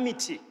of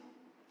calamity.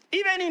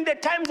 Even in the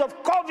times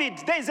of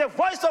COVID, there is a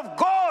voice of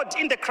God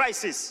in the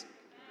crisis.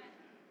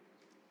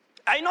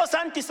 I know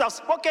scientists have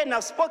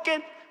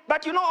spoken,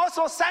 but you know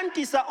also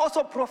scientists are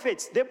also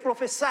prophets. They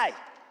prophesy.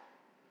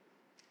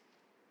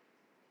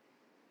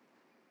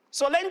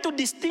 So learn to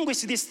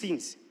distinguish these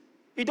things.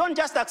 You don't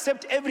just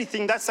accept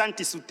everything that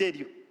scientists will tell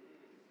you.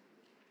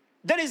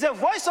 There is a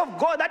voice of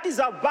God that is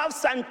above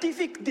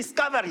scientific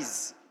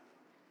discoveries.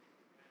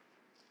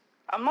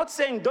 I'm not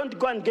saying don't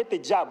go and get a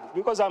jab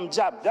because I'm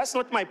jabbed. That's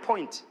not my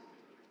point.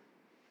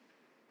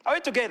 Are we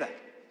together?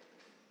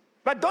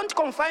 But don't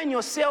confine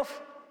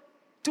yourself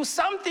to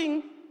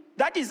something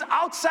that is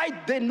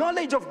outside the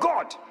knowledge of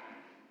God.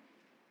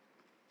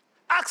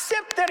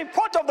 Accept the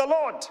report of the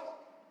Lord.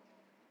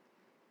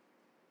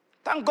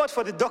 Thank God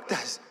for the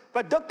doctors.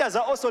 But doctors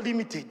are also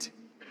limited.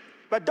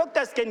 But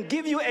doctors can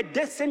give you a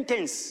death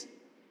sentence.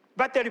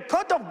 But the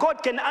report of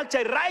God can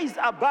actually rise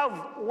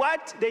above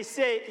what they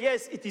say,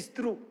 yes, it is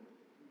true.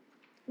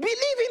 Believe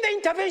in the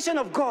intervention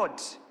of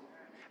God.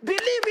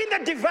 Believe in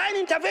the divine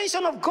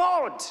intervention of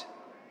God.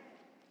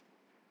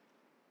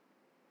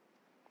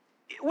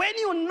 When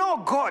you know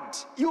God,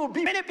 you will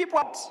be many people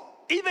out,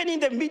 even in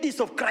the midst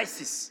of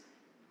crisis.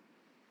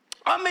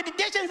 Our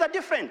meditations are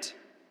different.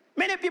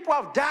 Many people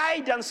have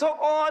died and so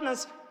on.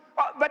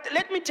 But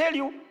let me tell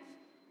you,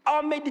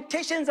 our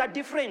meditations are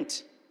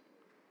different.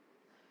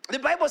 The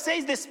Bible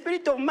says the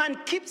spirit of man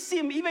keeps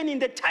him even in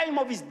the time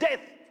of his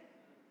death.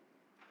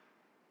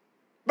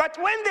 But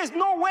when there's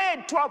no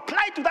word to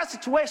apply to that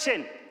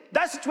situation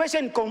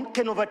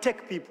can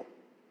overtake people.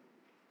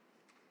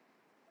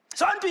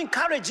 So I want to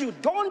encourage you,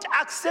 don't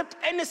accept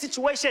any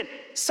situation,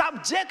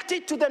 subject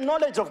it to the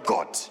knowledge of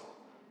God.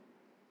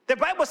 The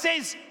Bible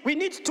says we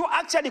need to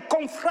actually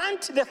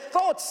confront the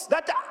thoughts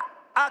that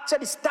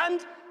actually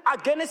stand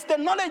against the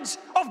knowledge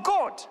of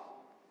God.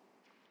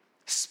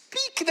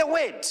 Speak the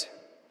word.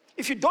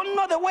 If you don't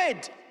know the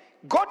word,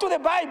 go to the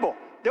Bible.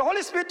 The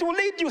Holy Spirit will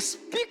lead you.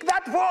 Speak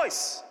that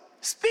voice.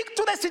 Speak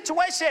to the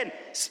situation.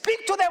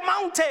 Speak to the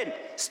mountain.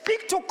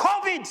 Speak to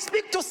COVID.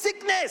 Speak to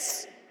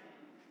sickness.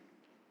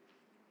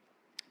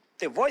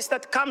 The voice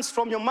that comes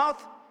from your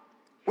mouth,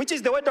 which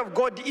is the word of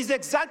God, is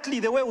exactly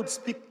the way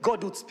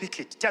God would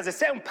speak it. It has the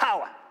same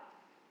power.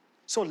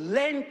 So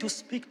learn to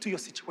speak to your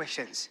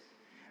situations.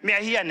 May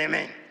I hear an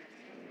amen?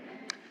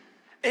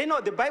 You know,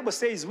 the Bible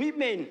says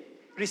women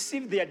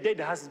received their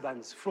dead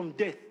husbands from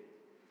death.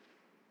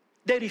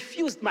 They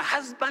refused, my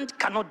husband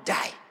cannot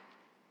die.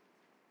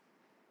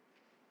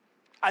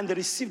 And they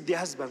received their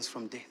husbands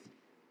from death.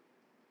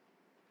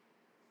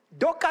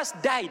 Dorcas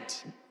died.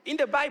 In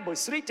the Bible,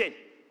 it's written.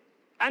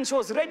 And she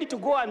was ready to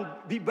go and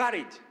be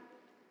buried.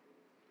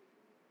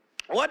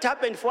 What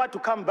happened for her to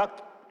come back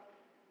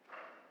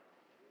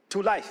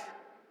to life?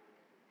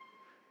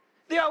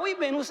 There are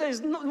women who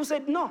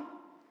said, no,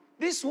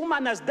 this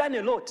woman has done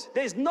a lot.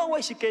 There is no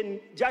way she can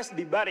just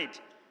be buried.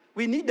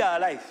 We need her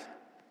alive.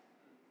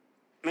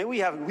 May we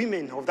have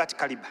women of that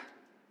caliber.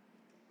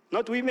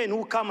 Not women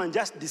who come and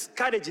just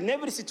discourage in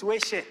every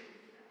situation.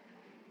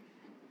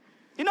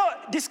 You know,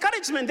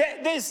 discouragement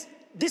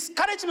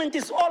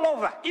is all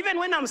over. Even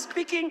when I'm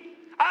speaking,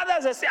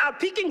 others are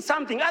picking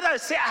something.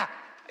 Others say,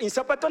 in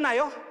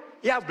Sapatona,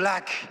 you are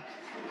black.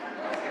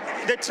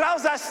 The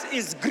trousers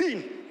is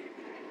green.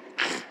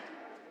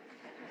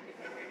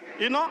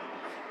 You know?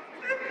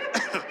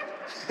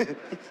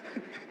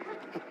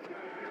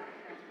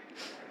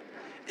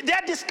 There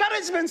are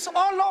discouragements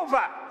all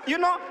over, you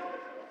know?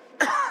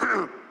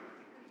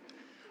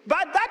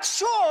 But that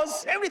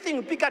shows everything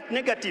you pick at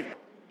negative.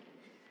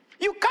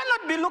 You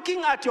cannot be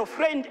looking at your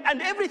friend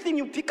and everything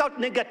you pick out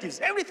negatives.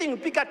 Everything you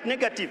pick out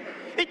negative.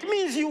 It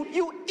means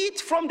you eat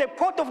from the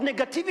pot of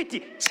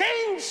negativity.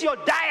 Change your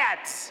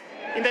diet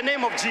in the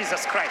name of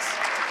Jesus Christ.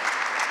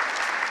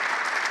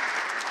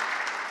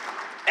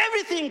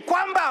 Everything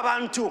kwamba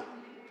abantu.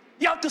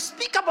 You have to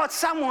speak about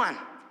someone.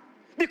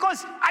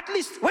 Because at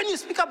least when you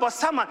speak about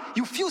someone,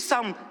 you feel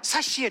some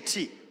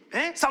satiety,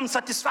 some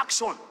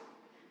satisfaction.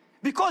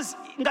 Because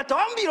if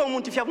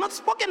you have not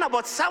spoken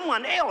about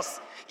someone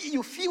else,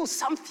 you feel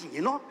something,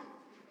 you know.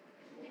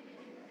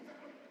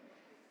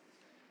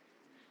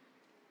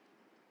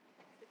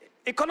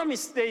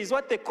 Economists, there is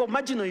what they call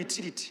marginal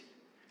utility.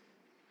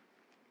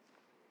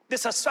 The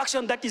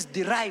satisfaction that is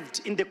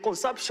derived in the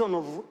consumption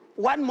of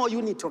one more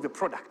unit of a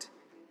product.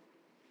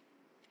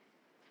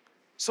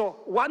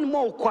 So one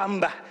more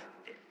kwamba,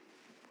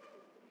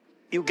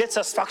 you get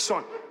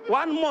satisfaction.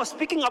 One more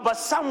speaking about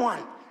someone,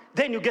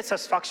 then you get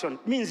satisfaction.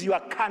 It means you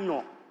are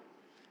carnal.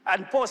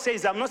 And Paul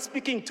says, I'm not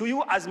speaking to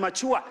you as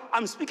mature.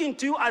 I'm speaking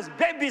to you as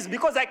babies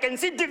because I can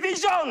see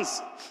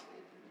divisions.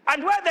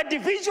 And where the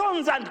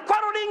divisions and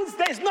quarrelings,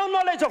 there is no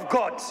knowledge of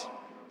God.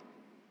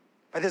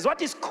 But there's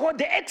what is called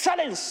the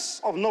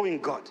excellence of knowing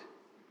God.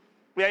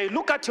 Where you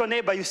look at your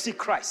neighbor, you see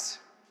Christ.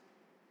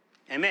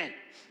 Amen.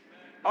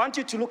 I want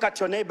you to look at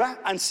your neighbor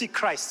and see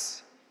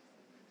Christ.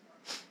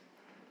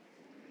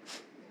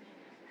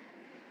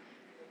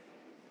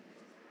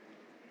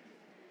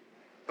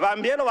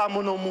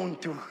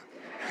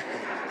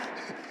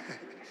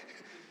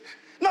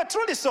 No,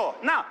 truly so.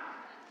 Now,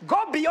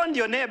 go beyond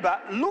your neighbor.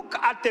 Look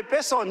at the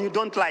person you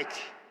don't like.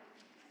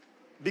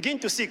 Begin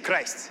to see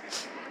Christ.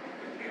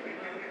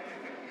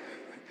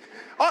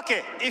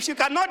 Okay, if you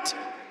cannot,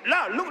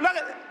 now look,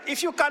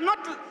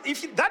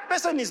 if that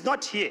person is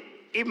not here,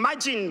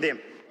 imagine them.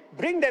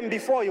 Bring them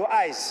before your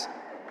eyes.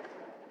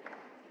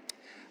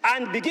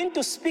 And begin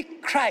to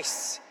speak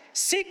Christ.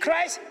 See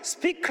Christ,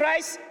 speak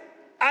Christ,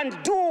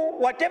 and do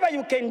whatever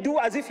you can do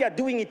as if you are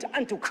doing it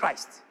unto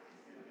Christ.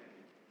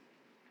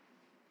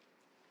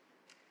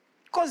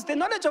 Because the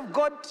knowledge of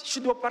God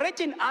should operate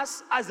in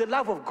us as the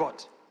love of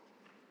God.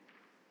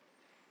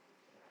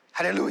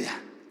 Hallelujah.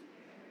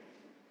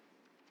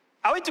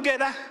 Are we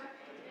together?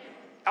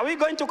 Are we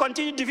going to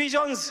continue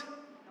divisions?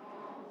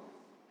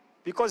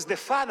 Because the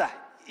Father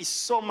is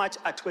so much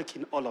at work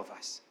in all of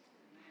us.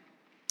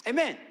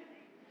 Amen.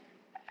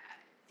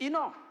 You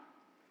know,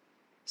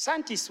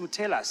 scientists will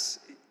tell us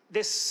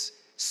there's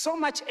so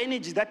much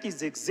energy that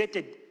is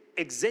exerted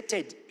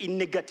in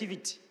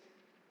negativity.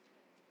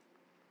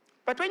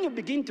 But when you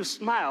begin to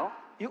smile,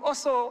 you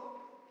also,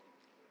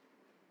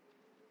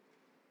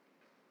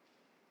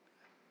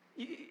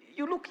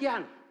 you look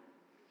young.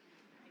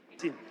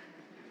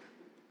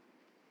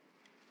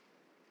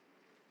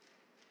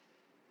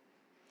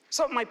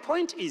 So my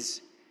point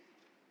is,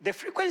 the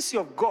frequency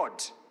of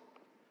God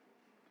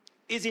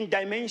is in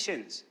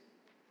dimensions.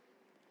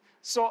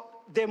 So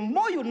the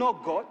more you know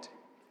God,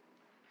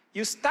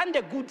 you stand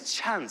a good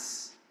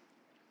chance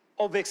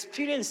of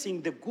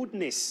experiencing the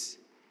goodness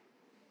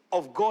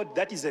of God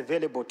that is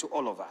available to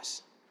all of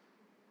us.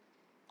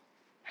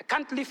 I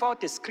can't leave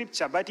out a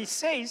scripture, but it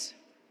says,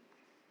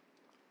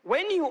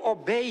 when you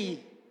obey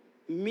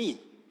me,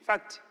 in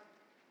fact,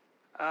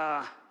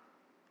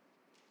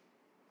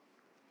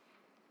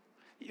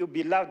 you'll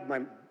be loved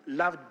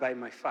by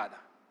my Father.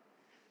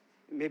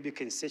 Maybe you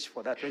can search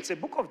for that. It's a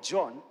book of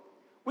John,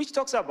 which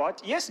talks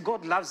about, yes,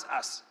 God loves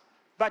us,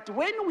 but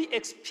when we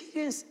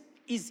experience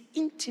his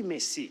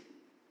intimacy,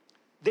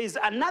 there is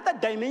another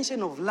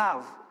dimension of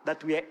love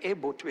that we are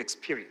able to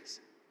experience.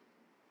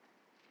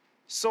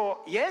 So,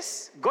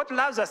 yes, God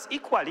loves us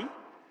equally,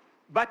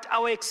 but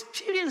our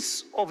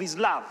experience of his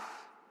love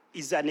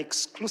is an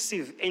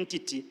exclusive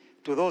entity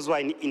to those who are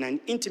in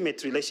an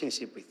intimate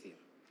relationship with him.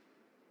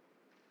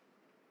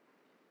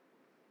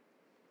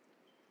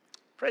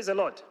 Praise the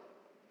Lord.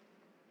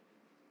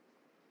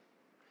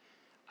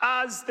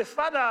 As the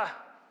Father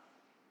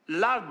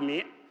loved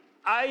me,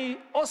 I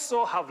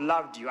also have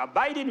loved you.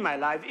 Abide in my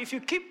life. If you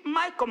keep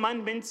my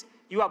commandments,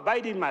 you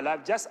abide in my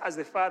life, just as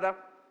the Father,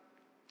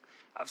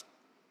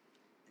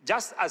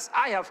 just as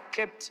I have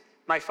kept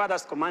my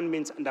Father's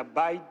commandments and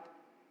abide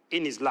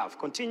in his love.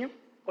 Continue.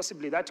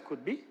 Possibly that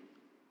could be.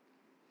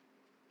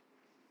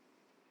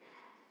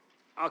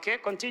 Okay,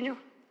 continue.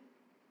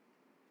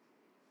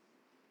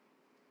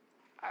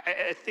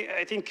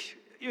 I think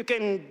you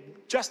can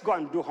just go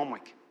and do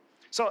homework.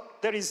 So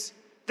there is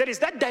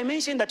that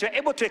dimension that you're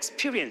able to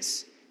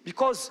experience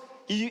because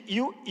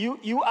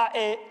you are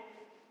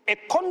a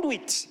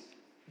conduit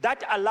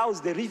that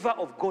allows the river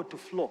of God to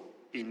flow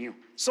in you.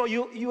 So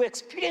you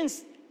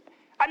experience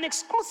an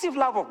exclusive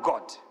love of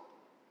God.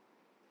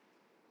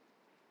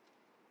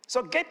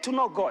 So get to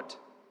know God.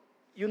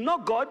 You know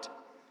God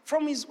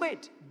from his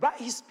word, by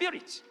his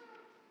spirit.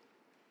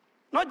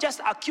 Not just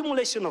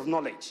accumulation of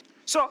knowledge.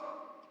 So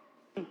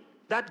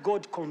that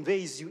God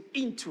conveys you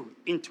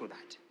into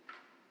that.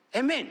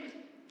 Amen.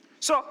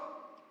 So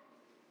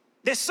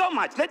there's so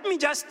much. Let me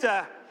just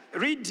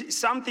read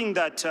something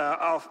that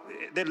of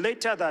the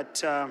letter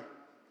that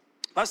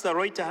Pastor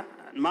Reuter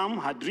and Mom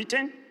had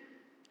written.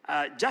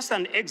 Just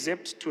an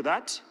excerpt to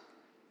that.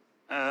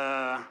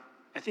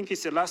 I think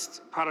it's the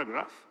last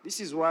paragraph. This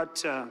is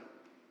what.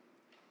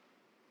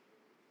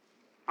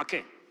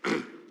 Okay.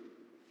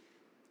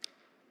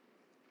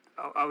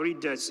 I'll read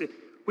this.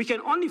 We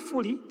can only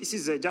fully, this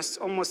is just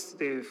almost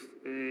the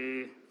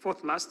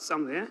fourth last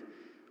somewhere.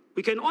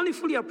 We can only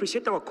fully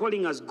appreciate our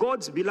calling as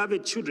God's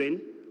beloved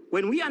children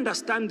when we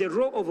understand the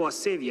role of our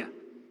Savior,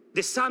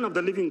 the Son of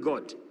the living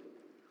God.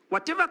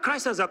 Whatever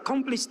Christ has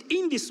accomplished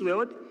in this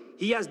world,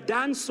 he has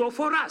done so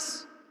for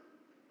us.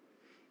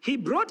 He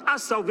brought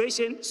us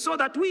salvation so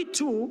that we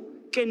too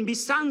can be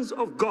sons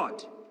of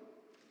God.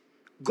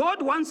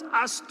 God wants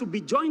us to be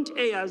joint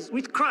heirs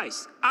with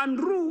Christ and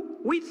rule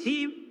with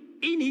him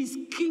in his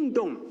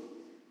kingdom.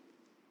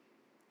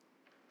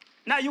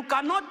 Now, you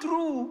cannot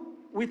rule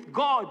with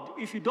God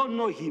if you don't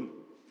know him.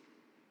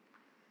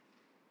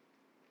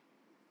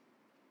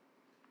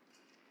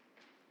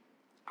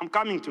 I'm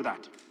coming to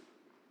that.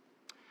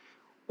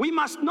 We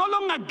must no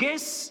longer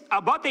guess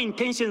about the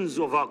intentions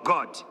of our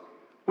God.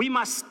 We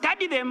must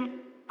study them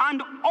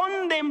and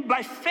own them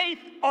by faith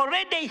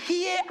already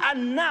here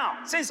and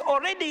now. It says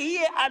already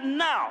here and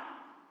now.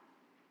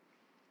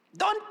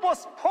 Don't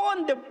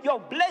postpone your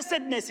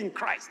blessedness in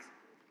Christ.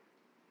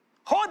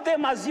 Hold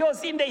them as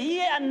yours in the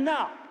here and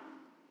now.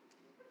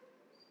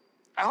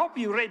 I hope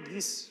you read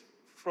this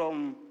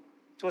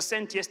it was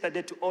sent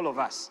yesterday to all of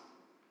us.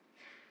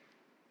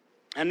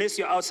 Unless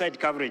you're outside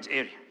coverage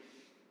area.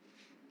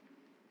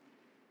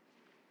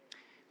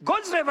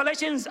 God's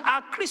revelations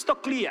are crystal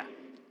clear.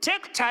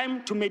 Take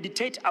time to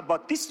meditate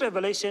about this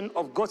revelation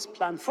of God's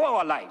plan for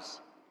our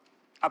lives.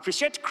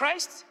 Appreciate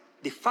Christ,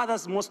 the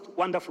Father's most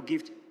wonderful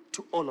gift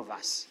to all of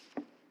us.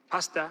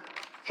 Pastor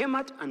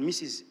Hemat and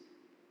Mrs.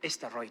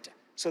 Esther Reuter.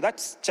 So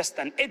that's just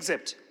an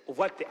excerpt of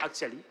what they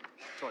actually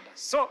told us.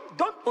 So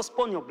don't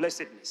postpone your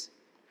blessedness.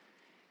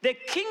 The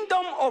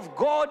kingdom of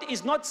God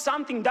is not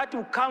something that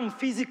will come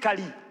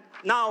physically.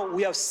 Now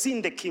we have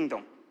seen the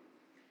kingdom.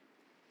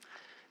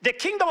 The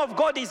kingdom of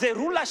God is a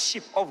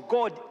rulership of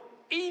God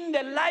in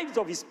the lives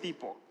of his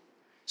people.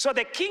 So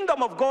the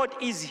kingdom of God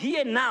is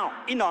here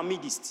now in our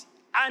midst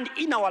and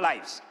in our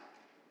lives.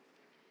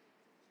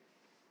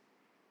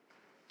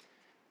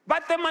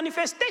 But the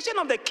manifestation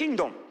of the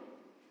kingdom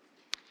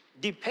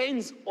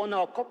depends on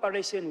our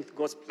cooperation with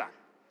God's plan.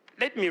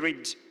 Let me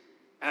read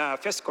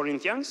 1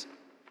 Corinthians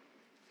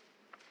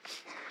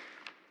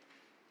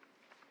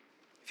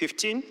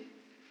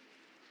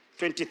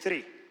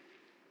 15:23.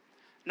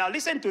 Now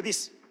listen to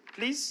this,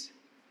 please.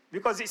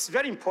 because it's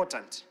very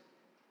important.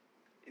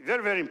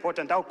 Very, very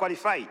important. I'll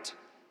qualify it.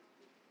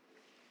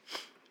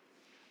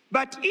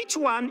 But each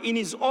one in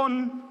his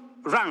own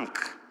rank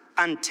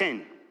and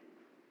turn.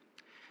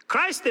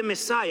 Christ the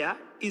Messiah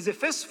is the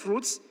first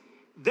fruits,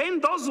 then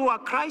those who are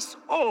Christ's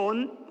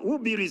own will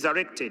be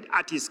resurrected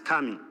at his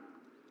coming.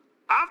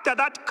 After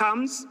that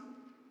comes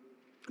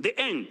the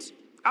end.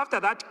 After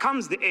that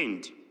comes the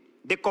end,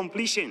 the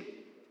completion.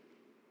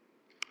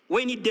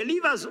 When he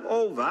delivers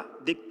over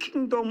the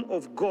kingdom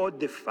of God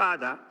the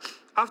Father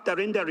after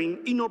rendering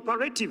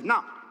inoperative.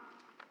 Now,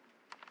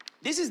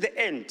 this is the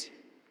end.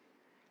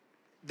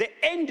 The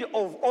end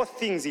of all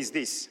things is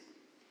this,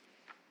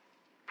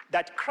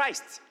 that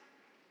Christ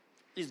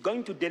is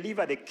going to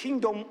deliver the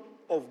kingdom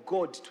of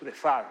God to the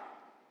Father.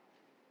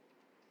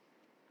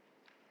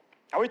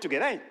 Are we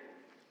together?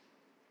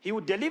 He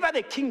will deliver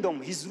the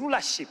kingdom, his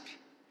rulership,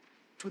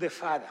 to the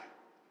Father.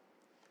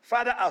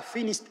 Father, I've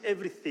finished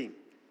everything.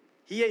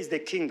 Here is the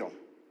kingdom.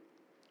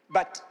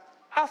 But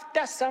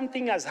after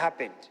something has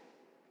happened,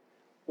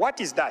 what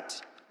is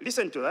that?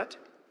 Listen to that.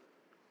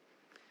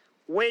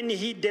 When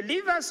he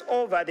delivers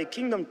over the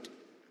kingdom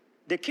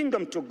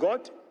to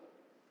God,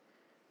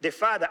 the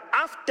Father,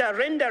 after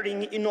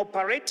rendering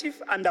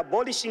inoperative and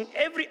abolishing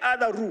every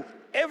other rule,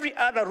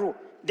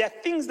 there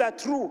are things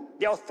that rule,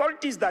 there are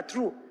authorities that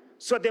rule,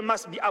 so they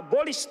must be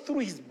abolished through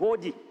his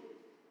body.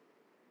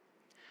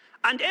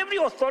 And every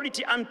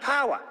authority and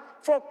power,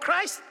 for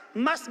Christ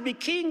must be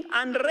king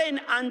and reign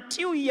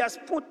until he has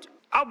put,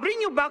 I'll bring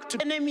you back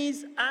to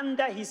enemies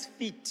under his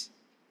feet.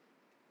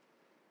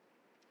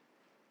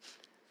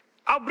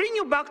 I'll bring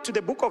you back to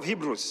the book of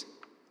Hebrews.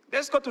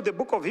 Let's go to the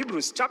book of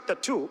Hebrews, chapter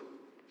 2.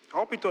 I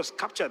hope it was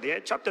captured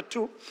there, chapter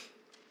 2.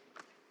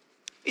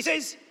 It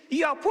says,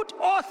 you have put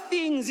all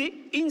things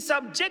in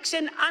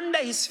subjection under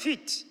his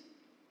feet.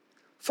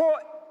 For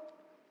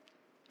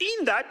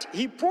in that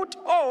he put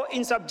all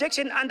in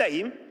subjection under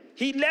him,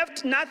 he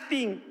left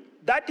nothing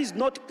that is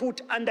not put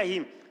under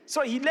him.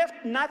 So he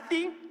left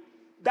nothing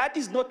that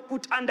is not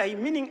put under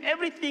him, meaning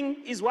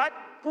everything is what?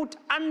 Put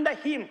under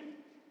him,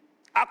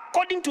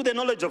 according to the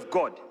knowledge of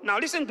God. Now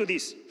listen to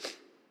this.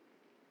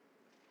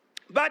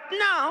 But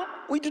now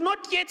we do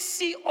not yet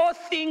see all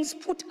things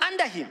put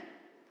under him.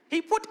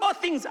 He put all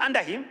things under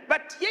him,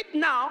 but yet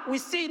now we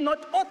see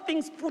not all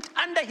things put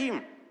under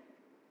him.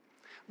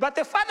 But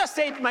the Father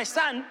said, my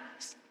son,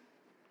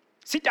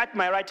 sit at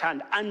my right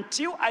hand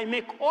until I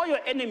make all your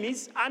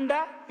enemies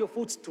under your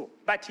footstool.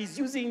 But he's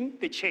using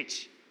the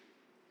church.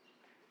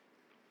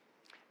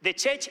 The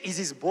church is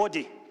his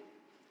body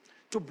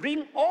to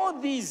bring all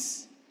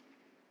these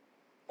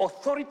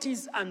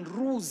authorities and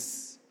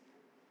rules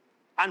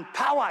and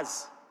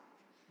powers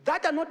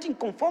that are not in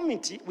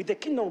conformity with the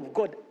kingdom of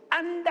God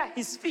under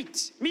his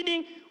feet.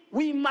 Meaning,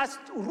 we must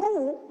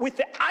rule with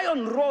the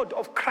iron rod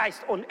of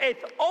Christ on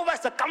earth over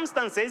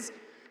circumstances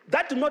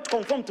that do not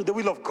conform to the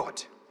will of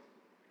God.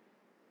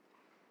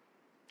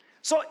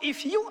 So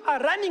if you are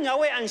running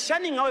away and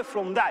shunning away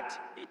from that,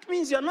 it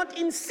means you're not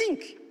in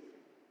sync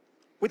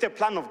with the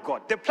plan of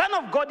God. The plan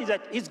of God is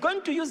that he's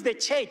going to use the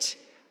church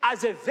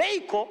as a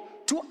vehicle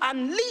to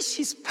unleash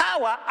his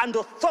power and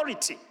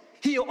authority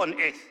here on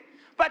earth.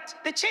 But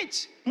the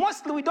church,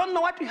 mostly we don't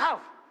know what we have.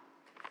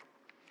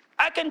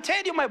 I can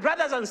tell you, my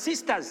brothers and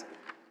sisters,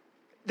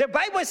 the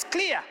Bible is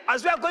clear,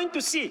 as we are going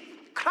to see.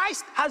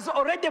 Christ has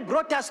already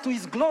brought us to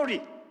his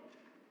glory.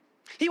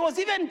 He was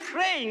even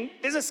praying,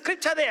 there's a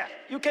scripture there,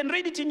 you can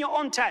read it in your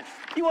own time.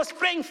 He was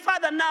praying,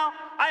 Father, now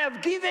I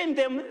have given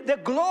them the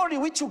glory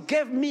which you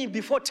gave me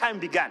before time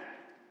began.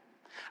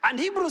 And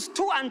Hebrews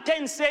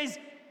 2:10 says,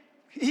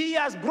 he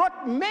has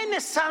brought many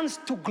sons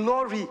to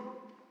glory.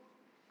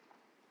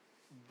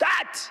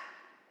 That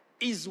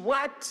is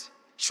what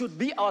should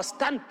be our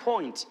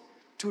standpoint,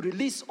 to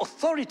release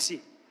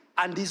authority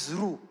and his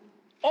rule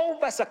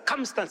over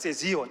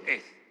circumstances here on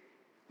earth.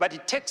 But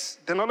it takes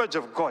the knowledge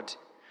of God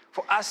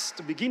for us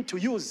to begin to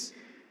use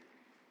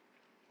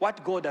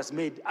what God has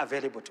made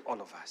available to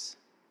all of us.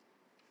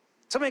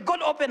 So may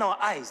God open our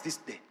eyes this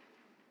day.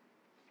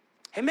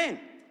 Amen.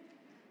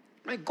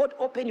 May God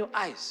open your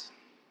eyes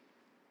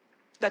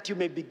that you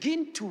may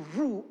begin to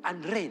rule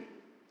and reign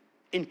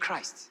in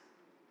Christ.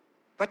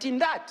 But in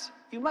that,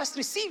 you must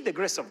receive the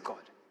grace of God.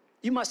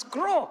 You must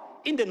grow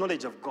in the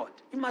knowledge of God.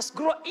 You must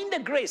grow in the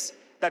grace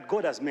that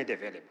God has made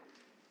available.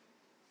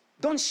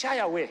 Don't shy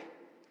away.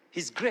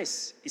 His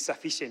grace is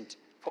sufficient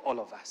for all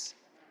of us.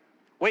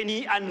 When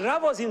he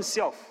unravels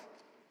himself,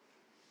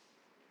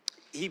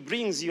 he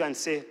brings you and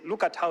says,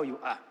 look at how you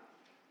are.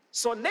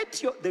 So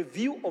let the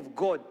view of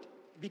God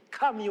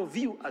become your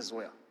view as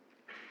well.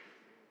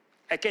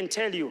 I can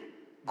tell you,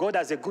 God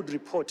has a good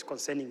report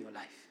concerning your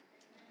life,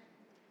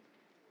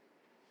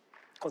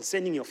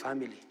 concerning your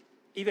family,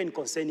 even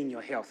concerning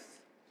your health.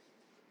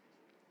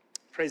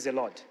 Praise the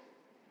Lord.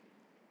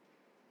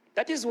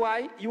 That is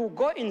why you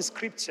go in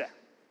scripture,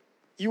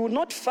 you will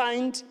not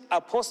find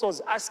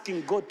apostles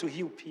asking God to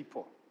heal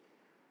people.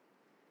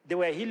 They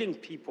were healing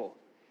people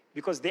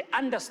because they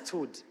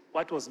understood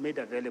what was made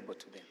available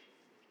to them.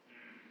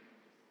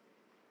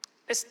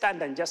 Let's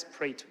stand and just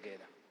pray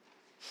together.